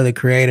Tyler, the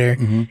Creator,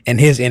 and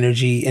his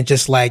energy and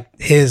just like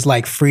his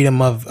like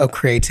freedom of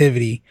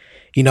creativity.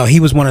 You know, he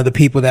was one of the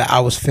people that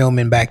I was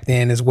filming back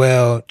then as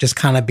well, just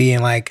kind of being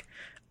like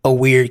a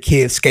weird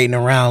kid skating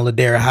around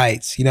Ladera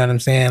Heights. You know what I'm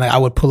saying? Like I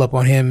would pull up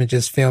on him and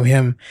just film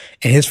him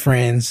and his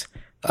friends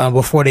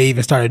before they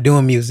even started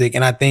doing music.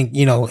 And I think,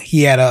 you know,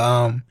 he had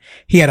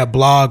a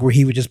blog where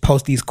he would just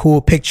post these cool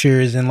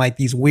pictures and like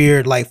these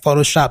weird like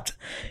photoshopped,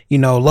 you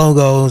know,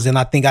 logos. And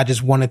I think I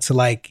just wanted to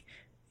like,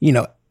 you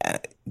know,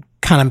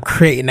 kind of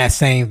create in that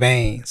same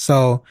vein.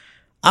 So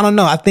I don't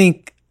know. I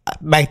think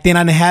back then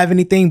I didn't have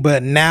anything,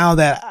 but now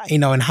that, you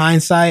know, in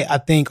hindsight, I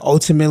think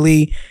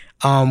ultimately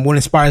what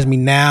inspires me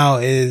now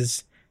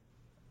is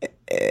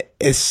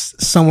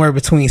somewhere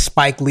between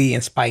Spike Lee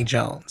and Spike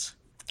Jonze.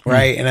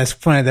 Right. And it's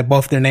funny that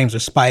both their names are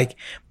Spike,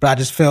 but I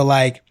just feel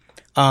like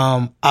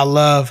I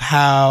love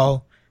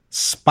how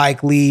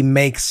Spike Lee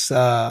makes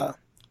the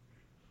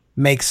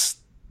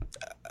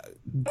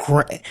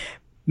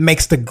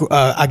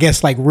I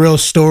guess like real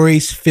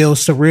stories feel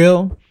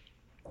surreal.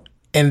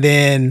 And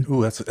then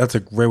that's a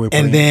great way of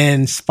putting it. And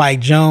then Spike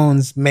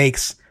Jonze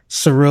makes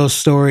surreal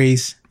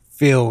stories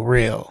feel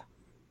real.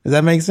 Does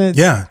that make sense?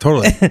 Yeah,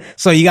 totally.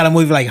 So you got a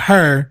movie like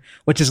Her,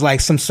 which is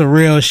like some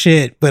surreal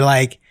shit, but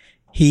like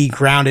he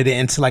grounded it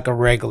into like a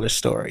regular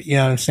story. You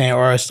know what I'm saying?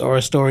 Or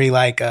a story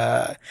like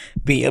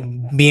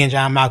being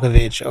John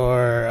Malkovich,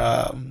 or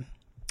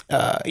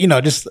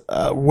just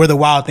where the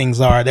wild things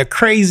are. They're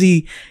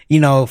crazy,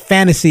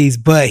 fantasies,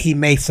 but he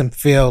makes them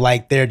feel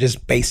like they're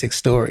just basic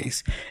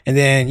stories. And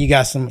then you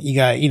got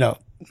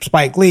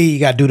Spike Lee, you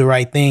got Do the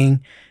Right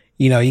Thing,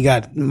 you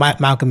got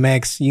Malcolm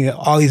X,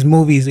 all these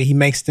movies that he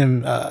makes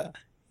them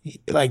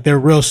like they're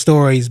real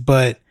stories,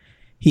 but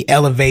he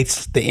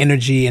elevates the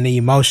energy and the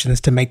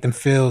emotions to make them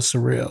feel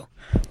surreal.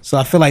 So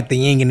I feel like the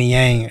yin and the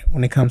yang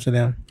when it comes to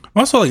them.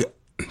 Also, like,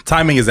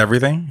 timing is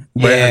everything.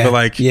 Right? Yeah, I feel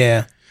like,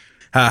 yeah.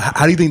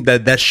 How do you think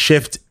that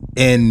shift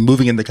in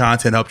moving into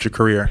content helped your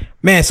career?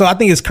 Man, so I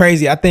think it's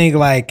crazy. I think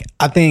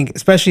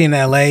especially in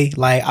LA,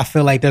 like I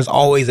feel like there's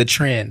always a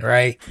trend,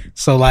 right?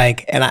 So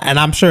like, and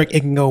I'm sure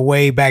it can go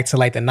way back to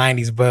like the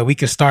 90s, but we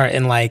could start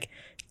in like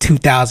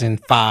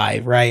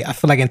 2005, right? I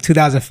feel like in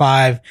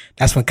 2005,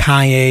 that's when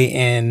Kanye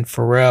and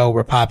Pharrell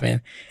were popping.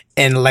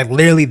 And like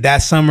literally that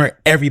summer,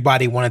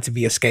 everybody wanted to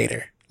be a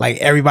skater. Like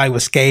everybody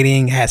was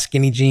skating, had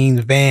skinny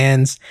jeans,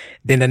 Vans.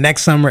 Then the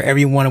next summer,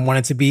 everyone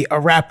wanted to be a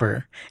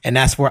rapper. And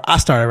that's where I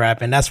started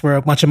rapping. That's where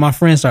a bunch of my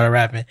friends started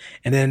rapping.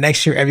 And then the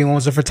next year, everyone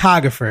was a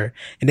photographer.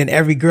 And then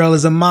every girl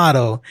is a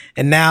model.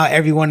 And now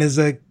everyone is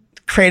a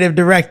creative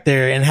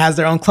director and has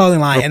their own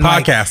clothing line. And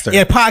podcaster.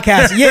 Like,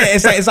 podcast. Yeah,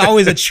 it's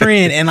always a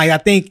trend. And like I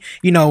think,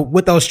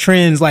 with those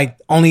trends, like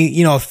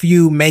only, a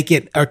few make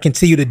it or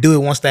continue to do it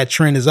once that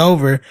trend is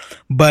over.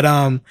 But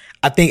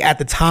I think at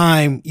the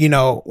time,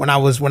 when I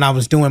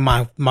was doing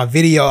my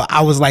video,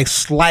 I was like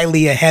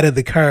slightly ahead of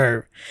the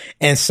curve.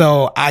 And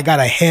so I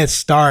got a head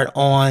start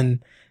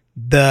on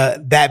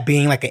that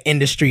being like an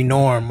industry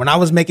norm. When I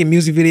was making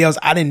music videos,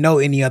 I didn't know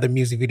any other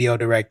music video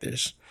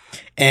directors.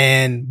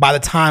 And by the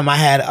time I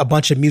had a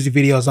bunch of music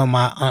videos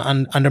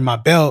under my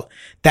belt,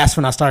 that's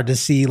when I started to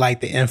see like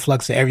the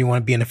influx of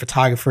everyone being a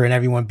photographer and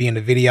everyone being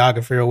a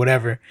videographer or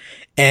whatever.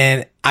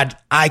 And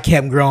I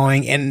kept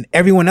growing and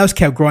everyone else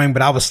kept growing,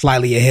 but I was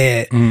slightly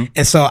ahead. Mm-hmm.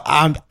 And so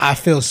I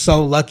feel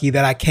so lucky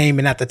that I came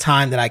in at the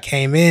time that I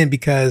came in,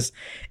 because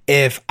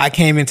if I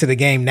came into the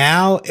game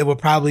now, it would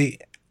probably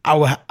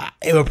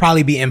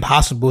be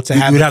impossible to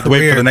have. You'd have to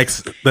wait for the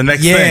next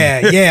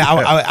thing.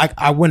 Yeah.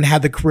 I wouldn't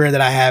have the career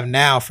that I have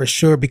now for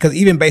sure, because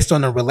even based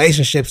on the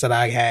relationships that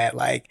I had,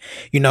 like,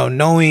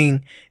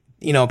 knowing,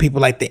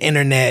 people like the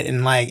internet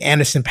and like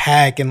Anderson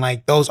 .Paak and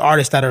like those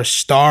artists that are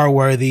star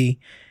worthy,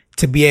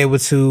 to be able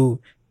to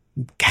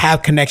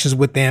have connections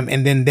with them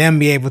and then them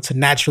be able to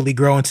naturally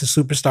grow into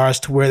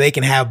superstars to where they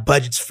can have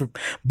budgets for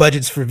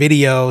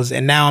videos.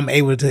 And now I'm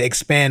able to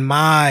expand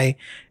my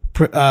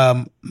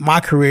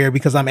career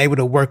because I'm able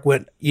to work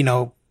with,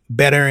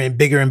 better and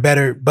bigger and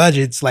better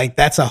budgets. Like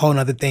that's a whole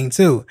nother thing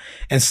too.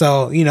 And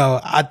so,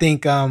 I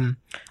think I'm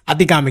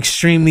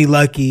extremely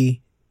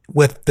lucky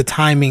with the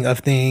timing of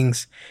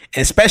things,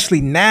 and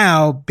especially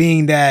now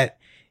being that,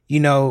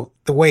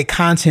 the way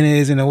content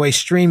is and the way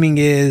streaming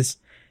is,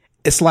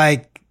 it's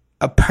like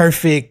a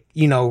perfect,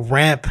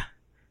 ramp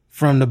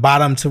from the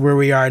bottom to where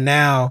we are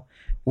now,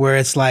 where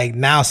it's like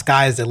now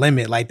sky is the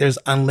limit. Like there's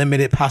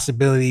unlimited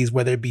possibilities,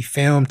 whether it be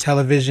film,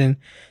 television,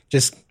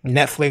 just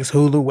Netflix,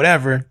 Hulu,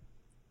 whatever.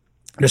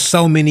 There's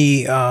so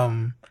many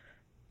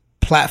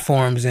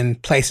platforms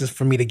and places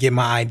for me to get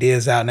my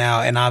ideas out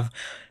now. And I've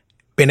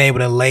been able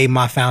to lay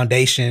my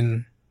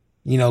foundation.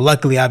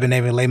 Luckily I've been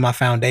able to lay my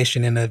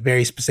foundation in a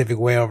very specific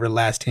way over the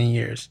last 10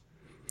 years.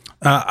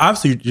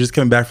 Obviously you're just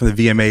coming back from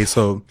the VMA.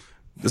 So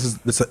this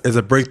is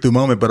a breakthrough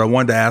moment, but I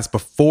wanted to ask,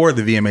 before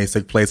the VMAs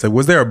took place, like,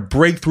 was there a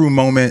breakthrough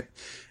moment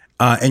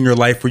in your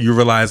life where you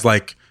realized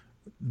like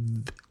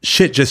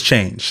shit just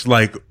changed?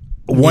 Like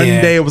one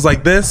day it was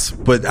like this,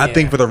 but I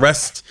think for the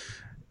rest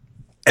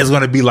it's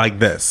going to be like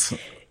this.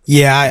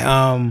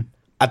 Yeah.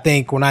 I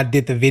think when I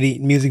did the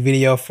music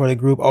video for the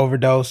group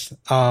Overdose,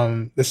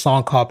 the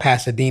song called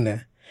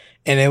Pasadena,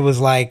 and it was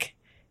like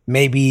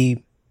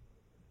maybe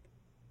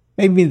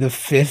the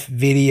fifth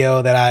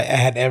video that I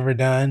had ever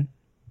done.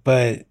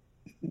 But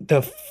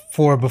the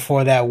four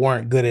before that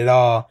weren't good at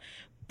all.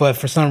 But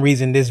for some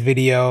reason, this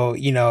video,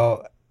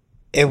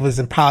 it was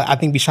I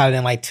think we shot it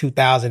in like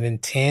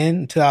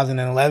 2010,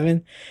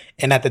 2011.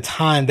 And at the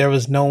time, there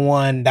was no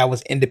one that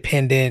was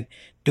independent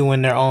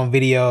doing their own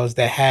videos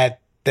that had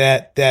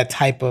that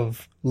type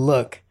of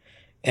look.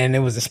 And it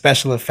was the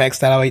special effects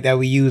that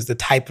we used, the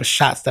type of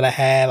shots that I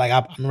had. Like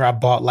I remember I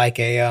bought like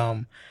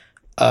a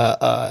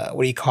what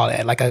do you call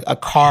it? Like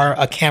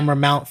a camera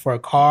mount for a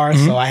car.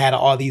 Mm-hmm. So I had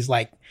all these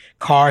like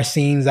car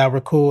scenes that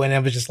were cool. And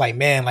it was just like,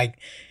 man, like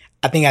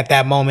I think at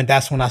that moment,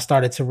 that's when I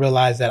started to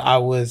realize that I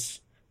was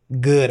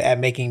good at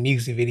making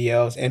music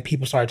videos, and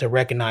people started to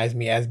recognize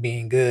me as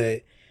being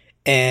good.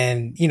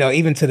 And,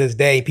 even to this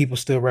day, people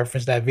still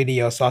reference that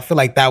video. So I feel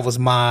like that was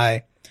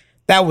my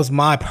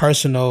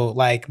personal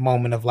like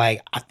moment of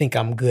like, I think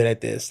I'm good at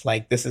this.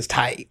 Like, this is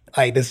tight.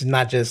 Like, this is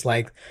not just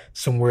like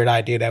some weird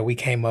idea that we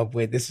came up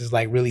with. This is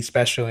like really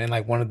special and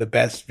like one of the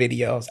best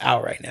videos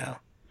out right now.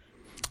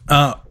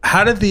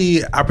 How did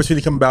the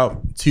opportunity come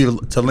about to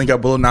link up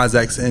with Lil Nas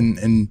X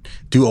and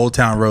do Old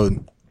Town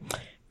Road?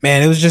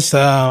 Man, it was just,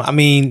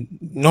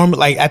 normal.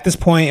 Like at this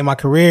point in my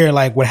career,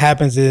 like what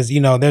happens is,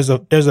 there's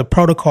a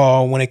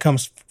protocol when it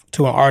comes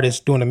to an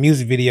artist doing a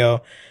music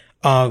video,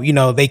 you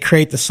know, they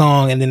create the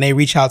song and then they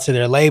reach out to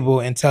their label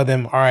and tell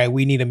them, all right,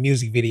 we need a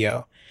music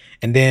video.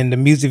 And then the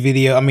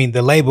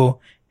the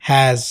label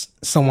has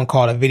someone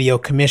called a video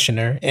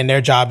commissioner, and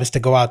their job is to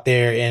go out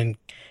there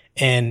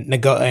and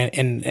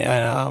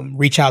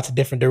reach out to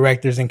different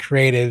directors and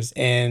creatives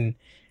and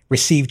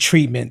receive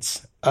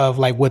treatments of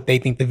like what they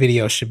think the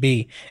video should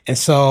be. And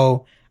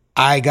so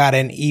I got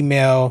an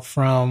email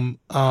from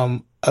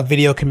a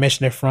video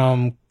commissioner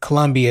from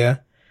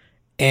Colombia,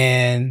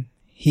 and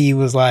he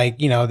was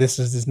like, you know, this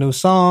is this new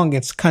song.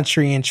 It's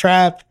country and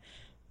trap.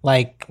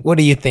 Like, what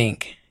do you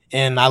think?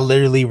 And I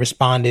literally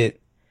responded,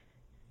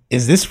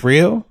 is this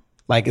real?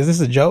 Like, is this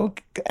a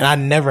joke? And I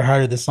never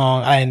heard of the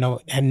song. I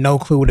had no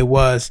clue what it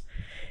was.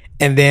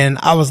 And then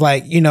I was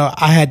like, you know,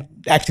 I had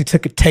actually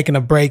taken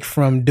a break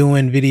from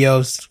doing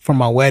videos for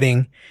my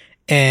wedding.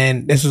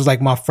 And this was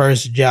like my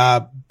first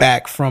job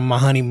back from my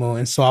honeymoon.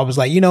 And so I was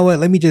like, you know what?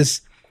 Let me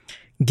just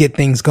get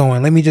things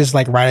going. Let me just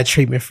like write a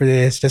treatment for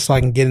this just so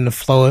I can get in the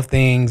flow of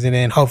things. And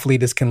then hopefully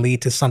this can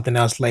lead to something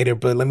else later.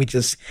 But let me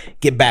just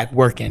get back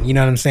working. You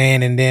know what I'm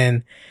saying? And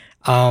then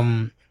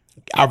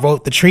I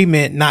wrote the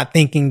treatment not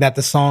thinking that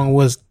the song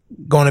was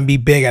going to be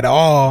big at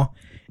all.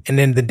 And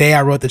then the day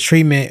I wrote the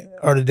treatment,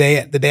 or the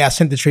day I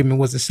sent the treatment,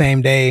 was the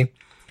same day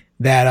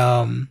that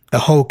the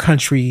whole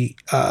country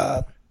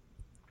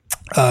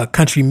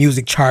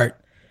music chart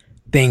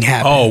thing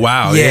happened. Oh,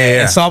 wow.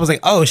 Yeah. And so I was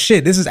like, oh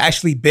shit, this is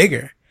actually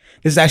bigger.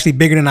 This is actually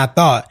bigger than I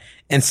thought.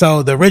 And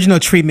so the original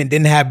treatment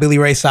didn't have Billy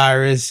Ray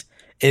Cyrus.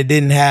 It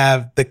didn't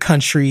have the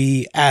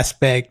country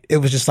aspect. It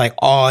was just like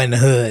all in the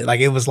hood. Like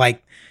it was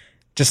like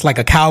just like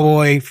a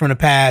cowboy from the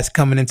past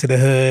coming into the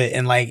hood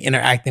and like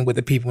interacting with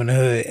the people in the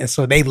hood. And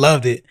so they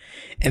loved it.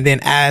 And then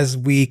as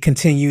we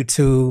continued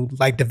to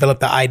like develop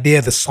the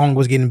idea, the song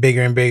was getting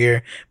bigger and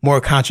bigger, more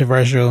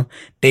controversial.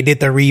 They did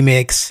the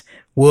remix.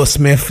 Will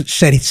Smith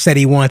said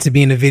he wanted to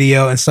be in the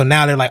video. And so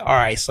now they're like, all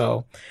right,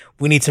 so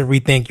we need to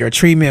rethink your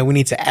treatment. We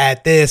need to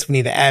add this. We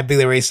need to add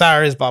Billy Ray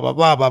Cyrus, blah, blah,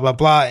 blah, blah, blah,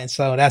 blah. And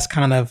so that's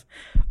kind of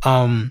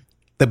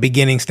the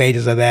beginning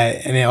stages of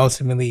that. And then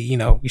ultimately, you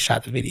know, we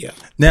shot the video.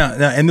 Now,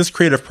 in this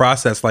creative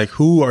process, like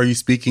who are you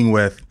speaking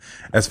with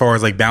as far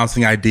as like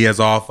bouncing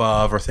ideas off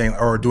of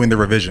or doing the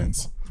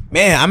revisions?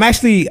 Man, I'm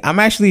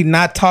actually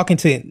not talking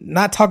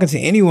to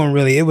anyone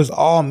really. It was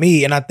all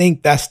me. And I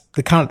think that's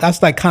kind of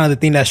the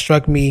thing that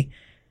struck me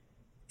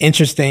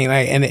interesting,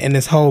 like in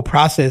this whole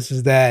process,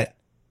 is that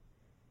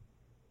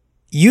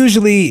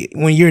usually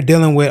when you're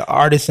dealing with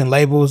artists and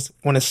labels,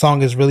 when a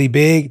song is really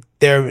big,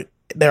 they're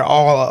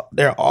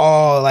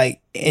all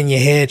like in your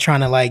head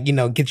trying to like, you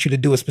know, get you to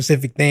do a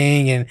specific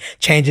thing and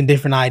changing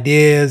different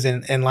ideas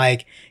and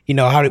like, you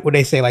know, what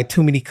they say, like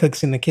too many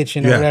cooks in the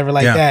kitchen or whatever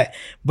like that.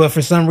 But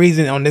for some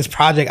reason on this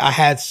project, I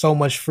had so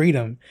much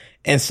freedom.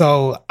 And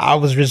so I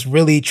was just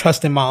really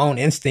trusting my own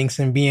instincts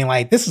and being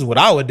like, this is what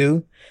I would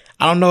do.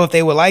 I don't know if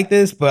they would like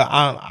this, but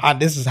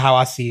this is how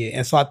I see it.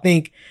 And so I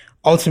think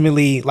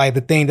ultimately, like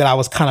the thing that I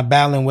was kind of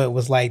battling with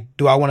was like,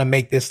 do I want to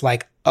make this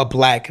like a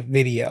black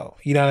video?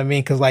 You know what I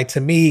mean? Because like to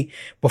me,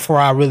 before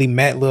I really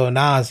met Lil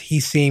Nas, he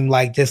seemed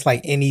like just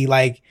like any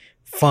like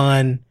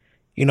fun,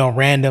 you know,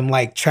 random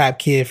like trap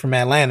kid from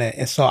Atlanta.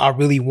 And so I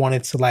really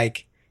wanted to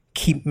like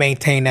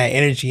maintain that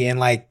energy and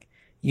like,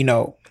 you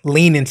know,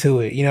 lean into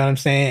it. You know what I'm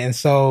saying? And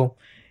so,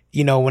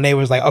 you know, when they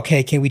was like,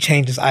 okay, can we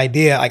change this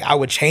idea? Like I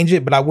would change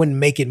it, but I wouldn't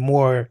make it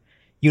more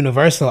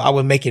universal. I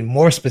would make it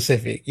more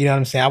specific. You know what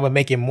I'm saying? I would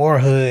make it more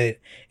hood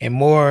and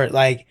more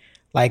like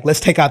let's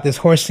take out this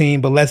horse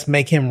scene, but let's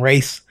make him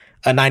race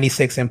a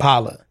 96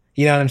 Impala.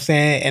 You know what I'm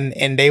saying?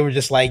 And they were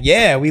just like,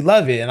 yeah, we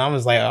love it. And I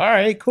was like, all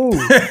right, cool.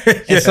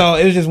 And so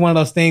it was just one of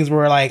those things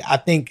where like, I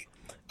think,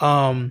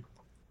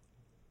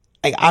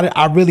 like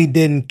I really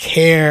didn't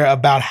care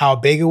about how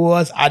big it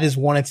was. I just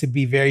wanted to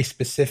be very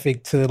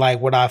specific to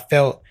like what I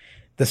felt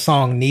the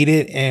song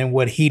needed and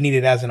what he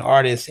needed as an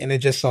artist. And it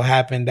just so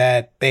happened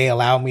that they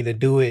allowed me to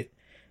do it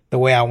the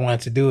way I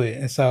wanted to do it.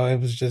 And so it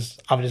was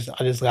just, I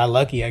just got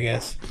lucky, I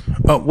guess.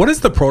 What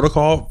is the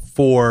protocol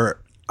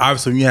for,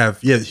 obviously you have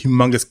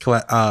humongous,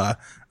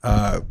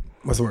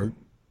 what's the word?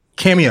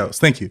 Cameos.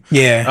 Thank you.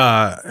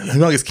 Yeah.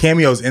 Humongous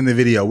cameos in the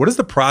video. What is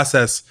the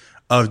process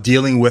of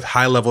dealing with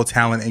high level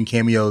talent and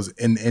cameos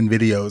in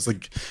videos?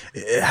 Like,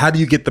 how do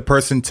you get the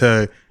person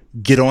to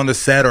get on the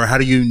set, or how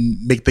do you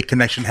make the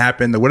connection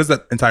happen? What is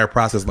that entire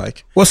process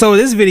like? Well, so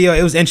this video,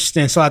 it was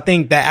interesting. So I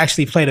think that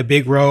actually played a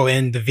big role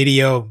in the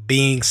video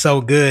being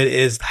so good,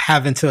 is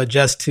having to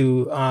adjust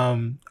to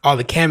all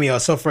the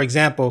cameos. So for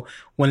example,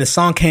 when the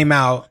song came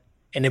out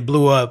and it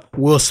blew up,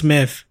 Will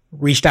Smith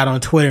reached out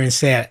on Twitter and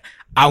said,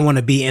 I want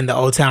to be in the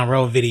Old Town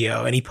Road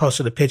video. And he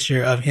posted a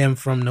picture of him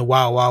from the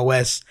Wild Wild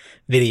West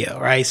video,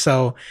 right?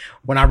 So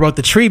when I wrote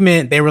the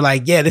treatment, they were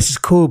like, yeah, this is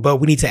cool, but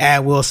we need to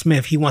add Will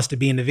Smith. He wants to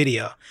be in the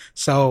video.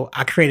 So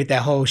I created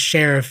that whole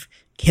sheriff,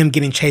 him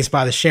getting chased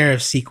by the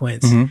sheriff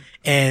sequence. Mm-hmm.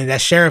 And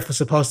that sheriff was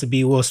supposed to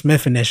be Will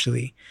Smith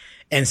initially.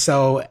 And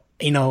so,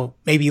 you know,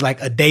 maybe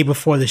like a day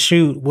before the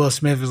shoot, Will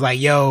Smith was like,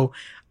 yo,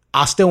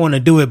 I still want to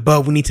do it,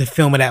 but we need to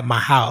film it at my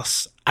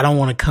house. I don't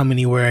want to come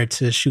anywhere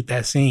to shoot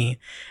that scene.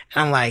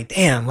 And I'm like,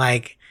 damn,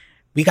 like,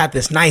 we got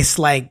this nice,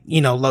 like,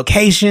 you know,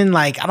 location.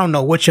 Like, I don't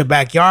know what your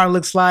backyard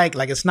looks like.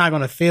 Like, it's not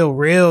going to feel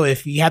real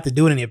if you have to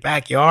do it in your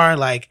backyard.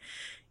 Like,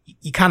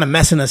 you kind of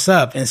messing us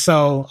up. And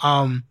so,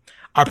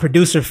 our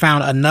producer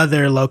found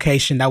another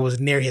location that was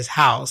near his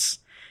house.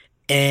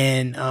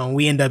 And,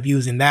 we ended up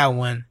using that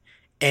one.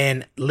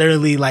 And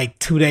literally like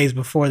 2 days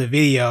before the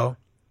video,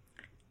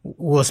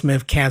 Will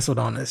Smith canceled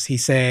on us.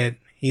 He's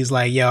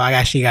like, yo, I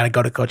actually got to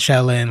go to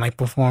Coachella and like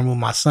perform with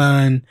my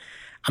son.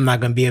 I'm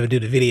not going to be able to do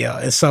the video.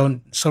 And so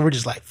we're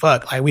just like,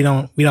 fuck, like we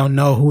don't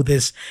know who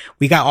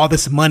we got all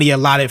this money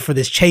allotted for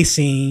this chase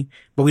scene,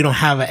 but we don't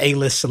have an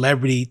A-list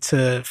celebrity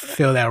to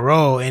fill that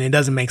role. And it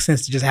doesn't make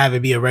sense to just have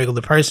it be a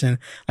regular person.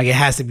 Like, it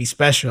has to be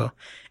special.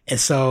 And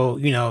so,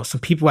 you know,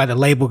 some people at the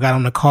label got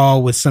on the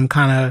call with some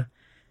kind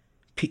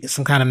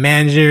of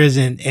managers,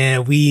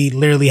 and we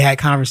literally had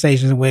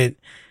conversations with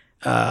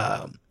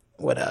Ellen,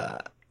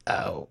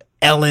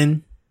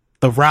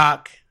 The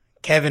Rock,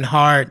 Kevin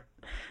Hart,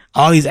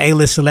 all these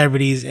A-list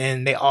celebrities,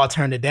 and they all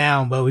turned it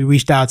down. But we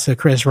reached out to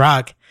Chris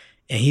Rock,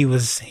 and he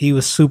was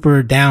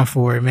super down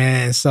for it,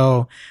 man. And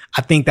so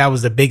I think that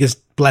was the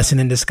biggest blessing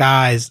in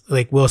disguise,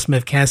 like Will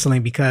Smith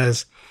canceling,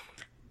 because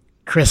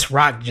Chris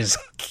Rock just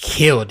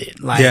killed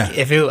it. Like,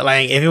 if it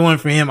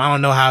wasn't for him, I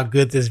don't know how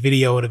good this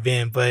video would have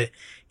been, but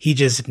he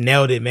just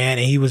nailed it, man.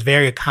 And he was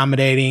very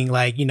accommodating.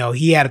 Like, you know,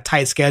 he had a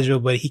tight schedule,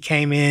 but he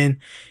came in,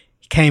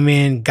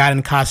 got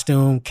in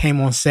costume,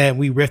 came on set.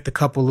 We riffed a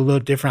couple of little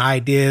different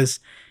ideas.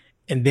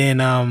 And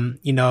then,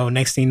 you know,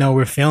 next thing you know,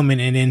 we're filming,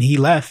 and then he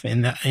left,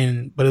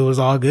 but it was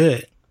all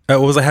good.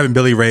 What was like having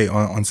Billy Ray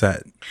on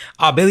set?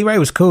 Oh, Billy Ray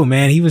was cool,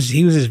 man. He was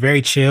just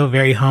very chill,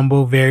 very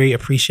humble, very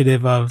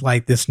appreciative of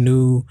like this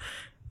new,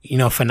 you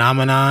know,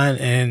 phenomenon.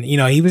 And, you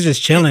know, he was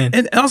just chilling.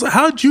 And also,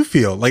 how did you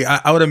feel? Like,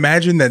 I would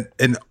imagine that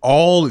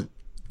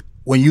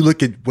when you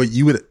look at what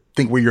you would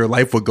think where your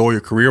life would go,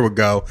 your career would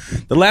go,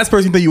 the last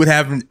person that you would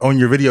have on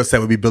your video set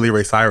would be Billy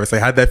Ray Cyrus.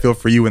 Like, how'd that feel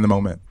for you in the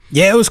moment?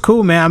 Yeah, it was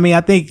cool, man. I mean,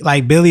 I think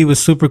like Billy was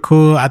super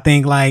cool. I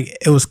think like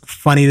it was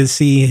funny to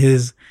see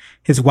his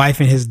wife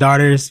and his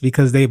daughters,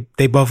 because they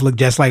both look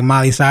just like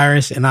Miley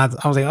Cyrus. And I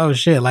was like, oh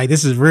shit, like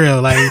this is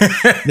real. Like,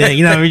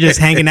 you know, we're just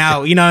hanging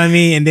out, you know what I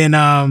mean?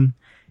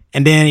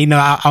 And then, you know,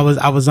 I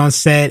was on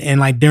set, and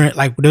like during,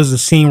 like there was a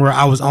scene where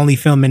I was only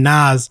filming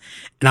Nas,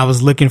 and I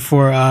was looking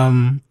for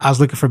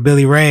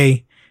Billy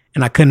Ray,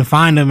 and I couldn't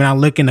find him. And I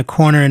look in the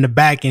corner in the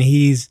back, and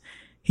he's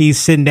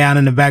sitting down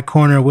in the back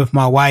corner with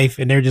my wife,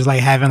 and they're just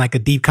like having like a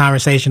deep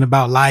conversation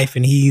about life,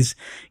 and he's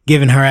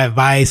giving her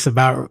advice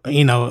about,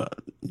 you know,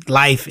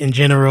 life in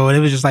general. And it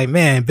was just like,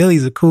 man,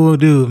 Billy's a cool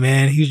dude,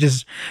 man. He's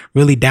just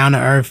really down to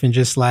earth and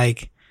just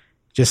like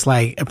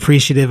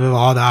appreciative of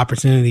all the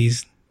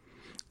opportunities.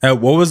 What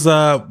was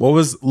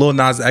Lil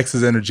Nas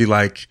X's energy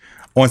like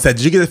on set?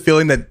 Did you get the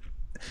feeling that,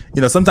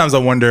 you know, sometimes I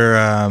wonder,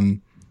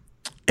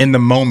 in the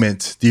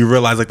moment, do you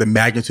realize like the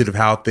magnitude of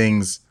how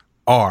things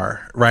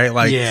are, right?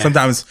 Like,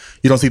 sometimes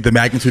you don't see the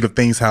magnitude of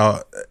things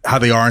how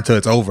they are until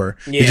it's over.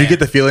 Did you get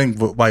the feeling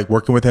like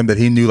working with him that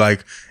he knew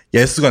like,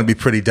 yeah, this is going to be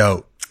pretty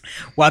dope?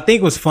 Well, I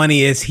think what's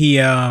funny is he,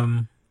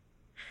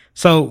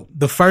 so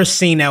the first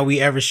scene that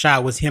we ever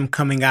shot was him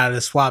coming out of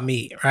the swap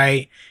meet,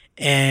 right?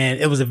 And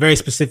it was a very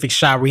specific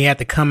shot where he had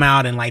to come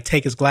out and like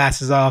take his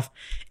glasses off.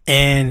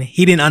 And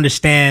he didn't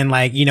understand,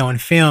 like, you know, in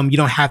film, you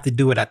don't have to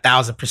do it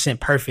 1,000%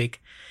 perfect.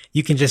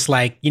 You can just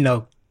like, you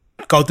know,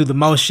 go through the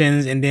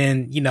motions, and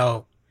then, you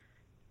know,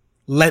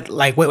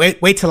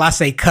 wait till I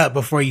say cut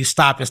before you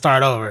stop and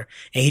start over.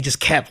 And he just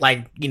kept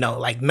like, you know,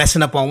 like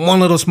messing up on one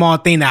little small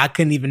thing that I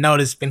couldn't even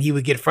notice. And he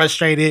would get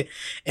frustrated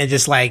and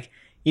just like,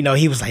 you know,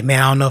 he was like,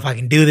 man, I don't know if I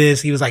can do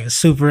this. He was like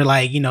super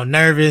like, you know,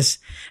 nervous.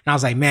 And I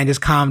was like, man,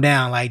 just calm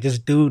down. Like,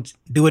 just do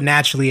it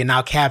naturally, and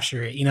I'll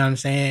capture it. You know what I'm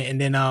saying?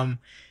 And then, and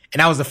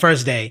that was the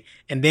first day.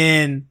 And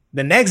then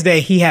the next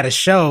day he had a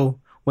show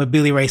with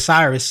Billy Ray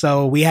Cyrus.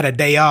 So we had a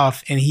day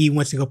off, and he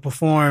went to go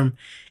perform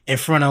in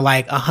front of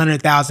like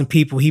 100,000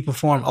 people. He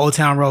performed Old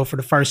Town Road for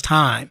the first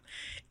time.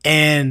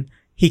 And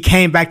he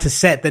came back to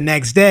set the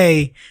next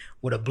day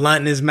with a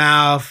blunt in his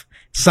mouth,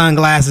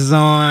 sunglasses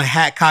on,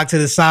 hat cocked to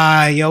the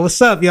side. Yo,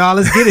 what's up, y'all?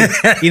 Let's get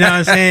it. You know what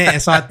I'm saying?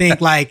 And so I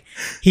think like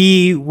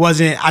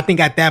I think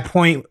at that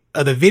point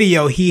of the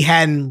video, he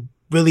hadn't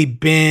really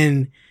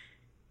been,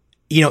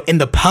 you know, in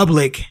the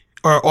public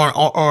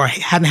or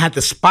hadn't had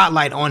the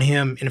spotlight on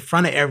him in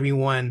front of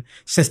everyone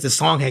since the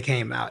song had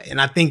came out. And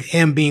I think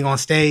him being on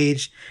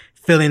stage,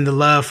 feeling the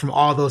love from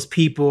all those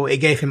people, it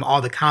gave him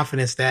all the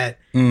confidence that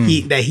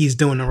he's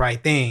doing the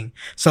right thing.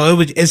 So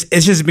it's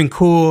just been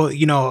cool,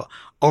 you know,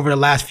 over the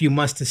last few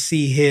months to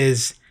see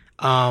his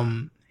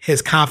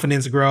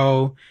confidence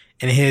grow,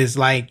 and his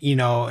like, you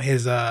know,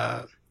 his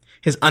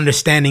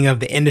understanding of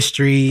the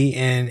industry,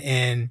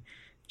 and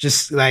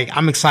just like,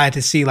 I'm excited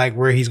to see like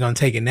where he's going to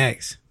take it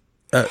next.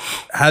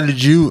 How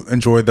did you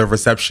enjoy the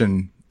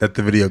reception that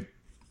the video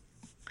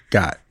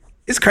got?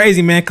 It's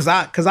crazy, man, because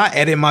I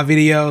edit my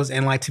videos,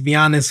 and like, to be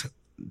honest,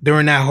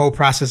 during that whole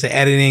process of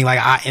editing, like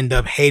I end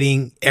up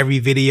hating every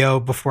video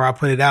before I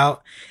put it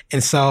out.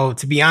 And so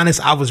to be honest,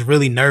 I was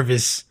really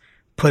nervous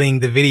putting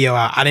the video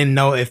out. I didn't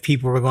know if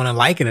people were going to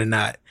like it or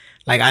not.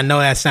 Like, I know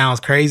that sounds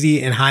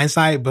crazy in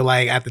hindsight, but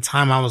like at the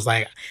time I was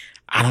like,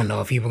 I don't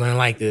know if people are going to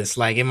like this.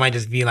 Like, it might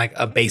just be like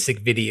a basic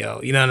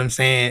video. You know what I'm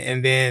saying?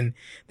 And then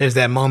there's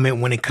that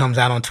moment when it comes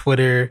out on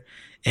Twitter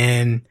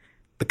and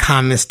the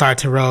comments start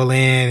to roll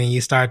in and you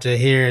start to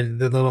hear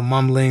the little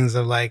mumblings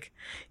of like,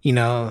 you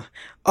know,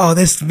 oh,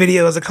 this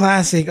video is a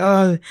classic.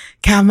 Oh,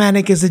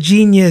 Calmatic is a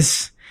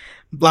genius.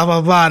 Blah,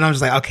 blah, blah. And I'm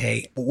just like,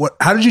 okay.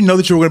 How did you know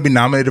that you were going to be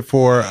nominated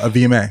for a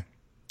VMA?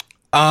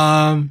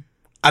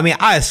 I mean,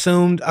 I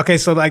assumed, okay,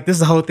 so like this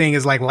is the whole thing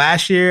is like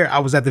last year I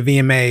was at the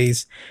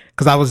VMAs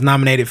because I was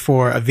nominated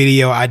for a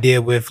video I did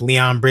with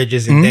Leon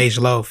Bridges and Dej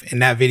Loaf.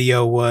 And that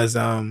video was,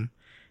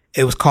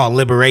 it was called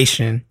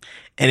Liberation.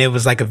 And it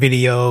was like a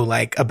video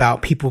like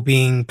about people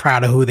being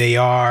proud of who they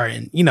are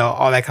and, you know,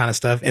 all that kind of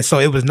stuff. And so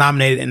it was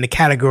nominated in the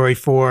category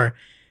for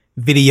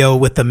video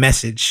with a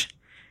message.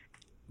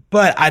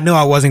 But I knew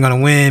I wasn't going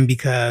to win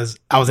because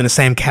I was in the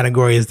same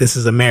category as This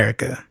Is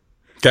America.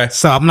 Okay.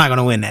 So I'm not going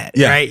to win that.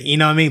 Yeah. Right. You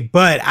know what I mean?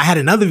 But I had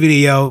another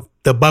video,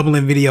 the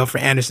bubbling video for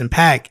Anderson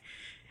 .Paak.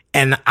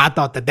 And I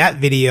thought that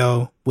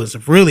video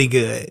was really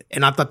good.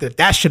 And I thought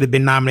that should have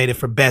been nominated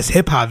for best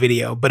hip hop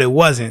video, but it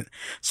wasn't.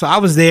 So I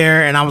was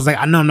there and I was like,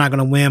 I know I'm not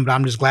going to win, but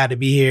I'm just glad to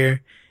be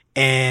here.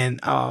 And,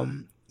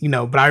 you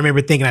know, but I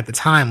remember thinking at the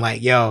time,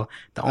 like, yo,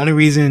 the only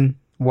reason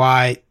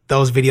why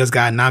those videos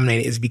got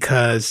nominated is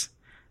because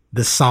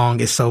the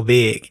song is so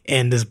big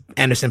and this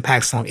Anderson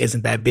 .Paak song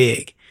isn't that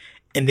big.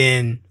 And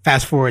then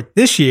fast forward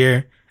this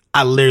year,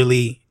 I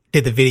literally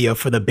did the video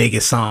for the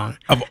biggest song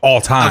of all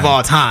time.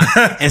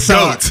 And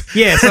so,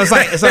 yeah, so I was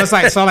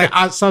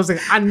like,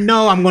 I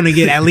know I'm going to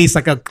get at least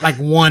like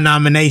one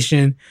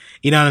nomination.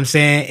 You know what I'm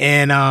saying?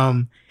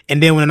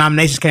 And then when the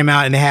nominations came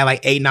out and they had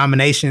like 8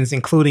 nominations,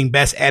 including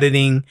best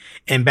editing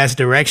and best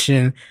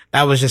direction,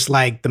 that was just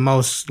like the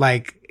most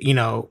like, you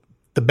know,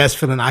 the best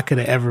feeling I could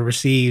have ever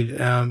received.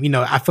 You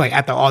know, I feel like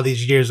after all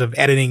these years of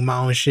editing my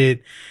own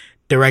shit,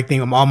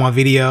 directing all my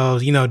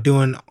videos, you know,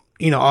 doing,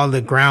 you know, all the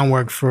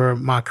groundwork for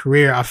my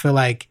career, I feel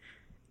like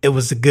it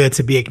was good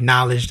to be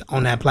acknowledged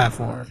on that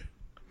platform.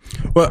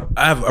 Well,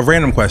 I have a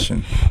random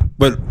question,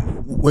 but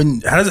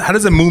how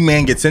does a Moon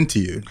Man get sent to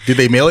you? Did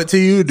they mail it to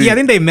you? I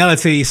think they mail it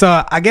to you.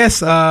 So I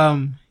guess,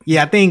 I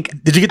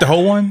think. Did you get the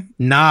whole one?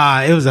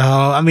 Nah, it was a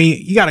whole. I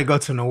mean, you got to go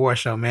to an award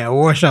show, man.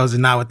 Award shows is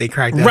not what they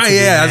cracked up. Right? To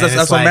Yeah, do,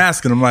 that's what I'm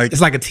asking. I'm like, it's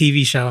like a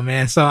TV show,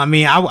 man. So I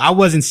mean, I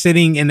wasn't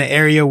sitting in the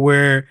area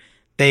where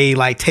they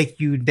like take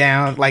you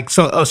down, like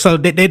so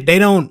they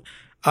don't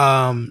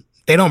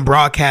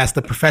broadcast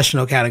the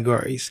professional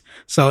categories.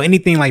 So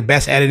anything like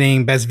best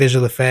editing, best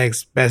visual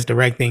effects, best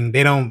directing,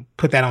 they don't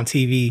put that on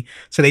TV.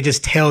 So they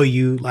just tell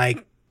you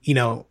like, you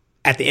know,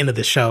 at the end of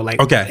the show, like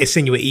they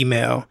send you an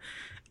email.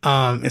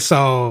 And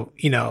so,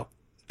 you know,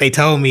 they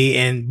told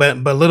me but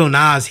Lil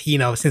Nas, you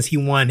know, since he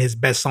won his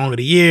best song of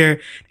the year,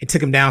 they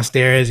took him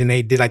downstairs and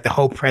they did like the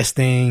whole press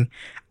thing.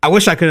 I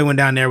wish I could have went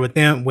down there with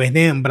him,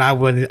 but I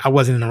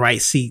wasn't in the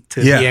right seat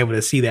to be able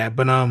to see that.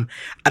 But I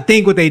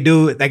think what they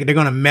do, like they're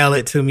gonna mail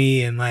it to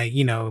me and like,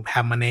 you know,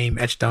 have my name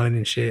etched on it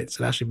and shit.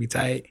 So that should be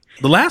tight.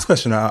 The last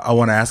question I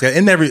want to ask,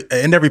 in every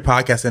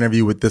podcast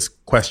interview with this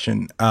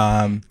question,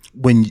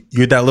 when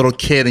you're that little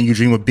kid and you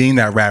dream of being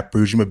that rapper,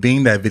 you dream of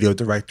being that video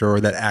director or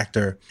that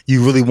actor,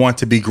 you really want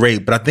to be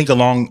great. But I think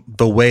along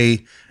the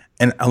way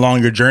and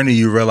along your journey,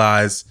 you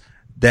realize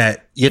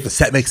that you have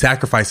to make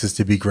sacrifices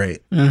to be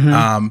great.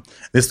 Mm-hmm.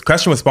 This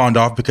question was spawned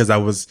off because I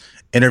was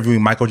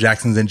interviewing Michael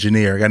Jackson's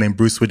engineer, a guy named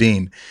Bruce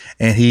Swedien,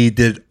 and he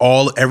did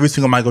every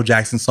single Michael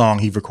Jackson song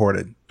he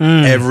recorded.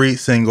 Every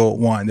single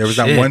one. There was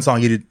not one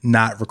song he did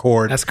not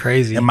record. That's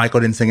crazy. And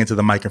Michael didn't sing into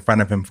the mic in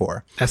front of him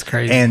for. That's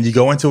crazy. And you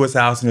go into his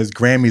house and there's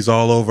Grammys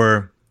all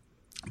over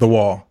the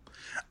wall.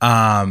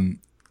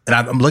 And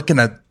I'm looking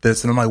at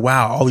this and I'm like,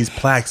 wow, all these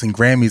plaques and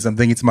Grammys. I'm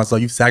thinking to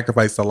myself, you've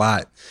sacrificed a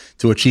lot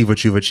to achieve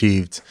what you've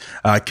achieved.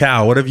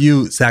 Cal, what have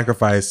you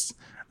sacrificed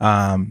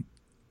to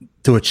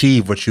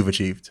achieve what you've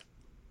achieved?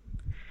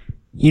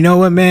 You know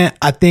what, man?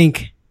 I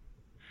think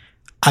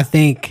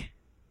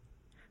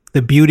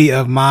the beauty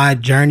of my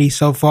journey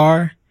so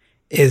far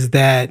is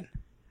that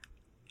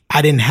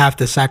I didn't have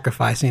to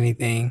sacrifice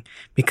anything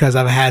because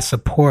I've had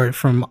support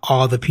from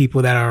all the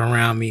people that are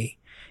around me.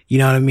 You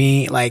know what I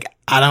mean? Like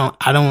I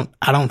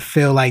don't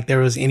feel like there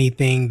was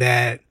anything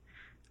that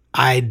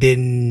I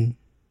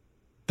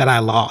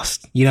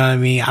lost. You know what I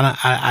mean?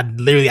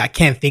 I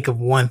can't think of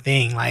one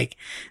thing. Like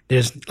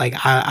there's like,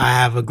 I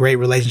have a great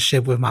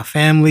relationship with my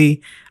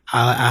family.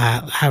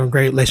 I have a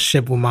great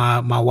relationship with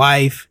my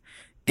wife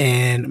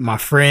and my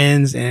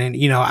friends. And,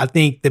 you know, I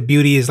think the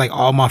beauty is like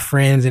all my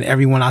friends and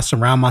everyone I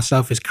surround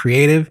myself is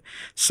creative.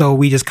 So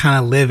we just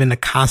kind of live in a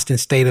constant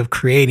state of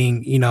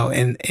creating, you know,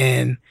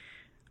 and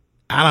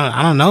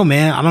I don't know,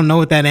 man. I don't know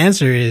what that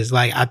answer is.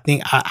 Like, I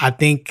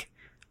think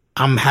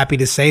I'm happy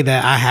to say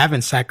that I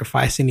haven't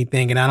sacrificed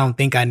anything and I don't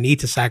think I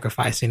need to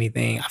sacrifice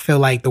anything. I feel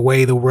like the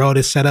way the world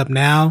is set up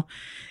now,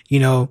 you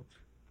know,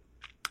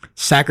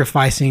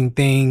 sacrificing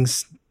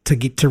things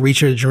to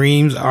reach your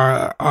dreams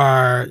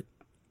are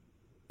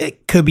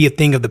it could be a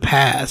thing of the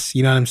past.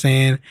 You know what I'm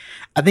saying?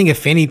 I think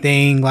if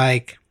anything,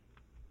 like,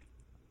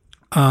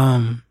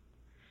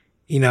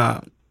 you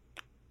know,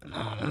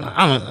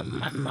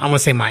 I'm gonna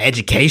say my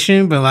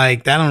education, but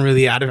like that don't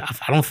really. I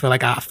don't feel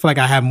like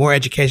I have more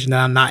education than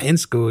I'm not in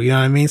school. You know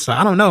what I mean? So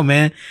I don't know,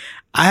 man.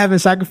 I haven't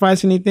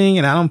sacrificed anything,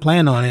 and I don't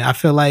plan on it. I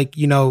feel like,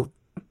 you know,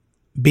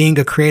 being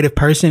a creative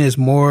person is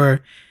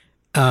more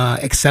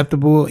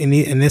acceptable in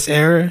this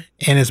era,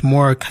 and it's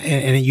more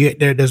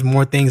there's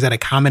more things that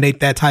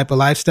accommodate that type of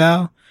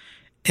lifestyle.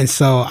 And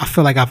so I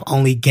feel like I've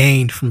only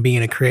gained from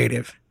being a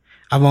creative.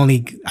 I've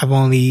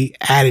only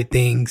added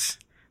things.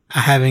 I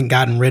haven't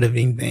gotten rid of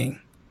anything.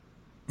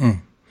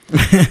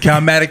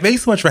 Calmatic,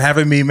 thanks so much for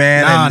having me,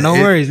 man. Nah, no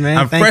worries, man.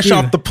 I'm Thank fresh you.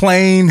 off the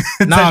plane.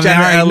 Nah,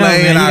 man, I LA, know,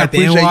 man. and You I got the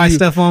appreciate NY you.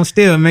 stuff on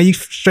still, man. You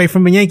straight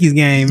from a Yankees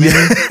game, man.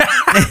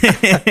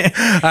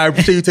 I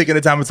appreciate you taking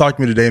the time to talk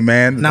to me today,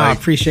 man. No, I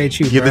appreciate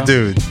you, You're bro. the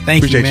dude.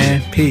 Thank you,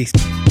 man. Peace.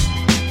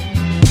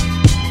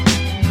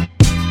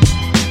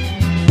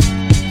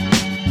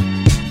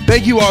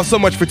 Thank you all so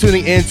much for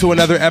tuning in to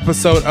another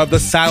episode of the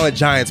Silent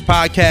Giants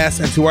podcast,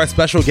 and to our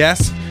special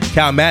guest,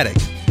 Calmatic.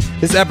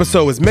 This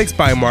episode was mixed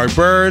by Mark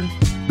Bird.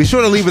 Be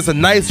sure to leave us a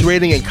nice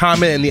rating and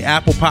comment in the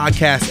Apple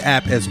Podcast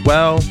app as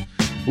well.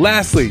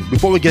 Lastly,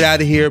 before we get out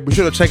of here, be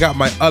sure to check out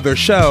my other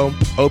show,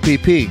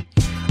 OPP.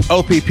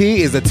 OPP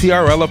is a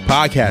TRL of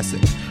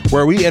podcasting,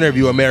 where we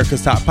interview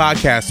America's top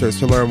podcasters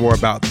to learn more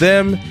about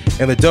them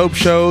and the dope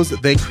shows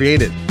they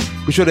created.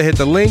 Be sure to hit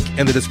the link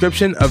in the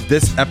description of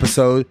this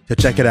episode to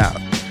check it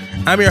out.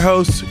 I'm your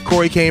host,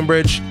 Corey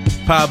Cambridge.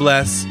 Pod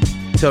bless.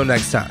 Till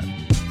next time.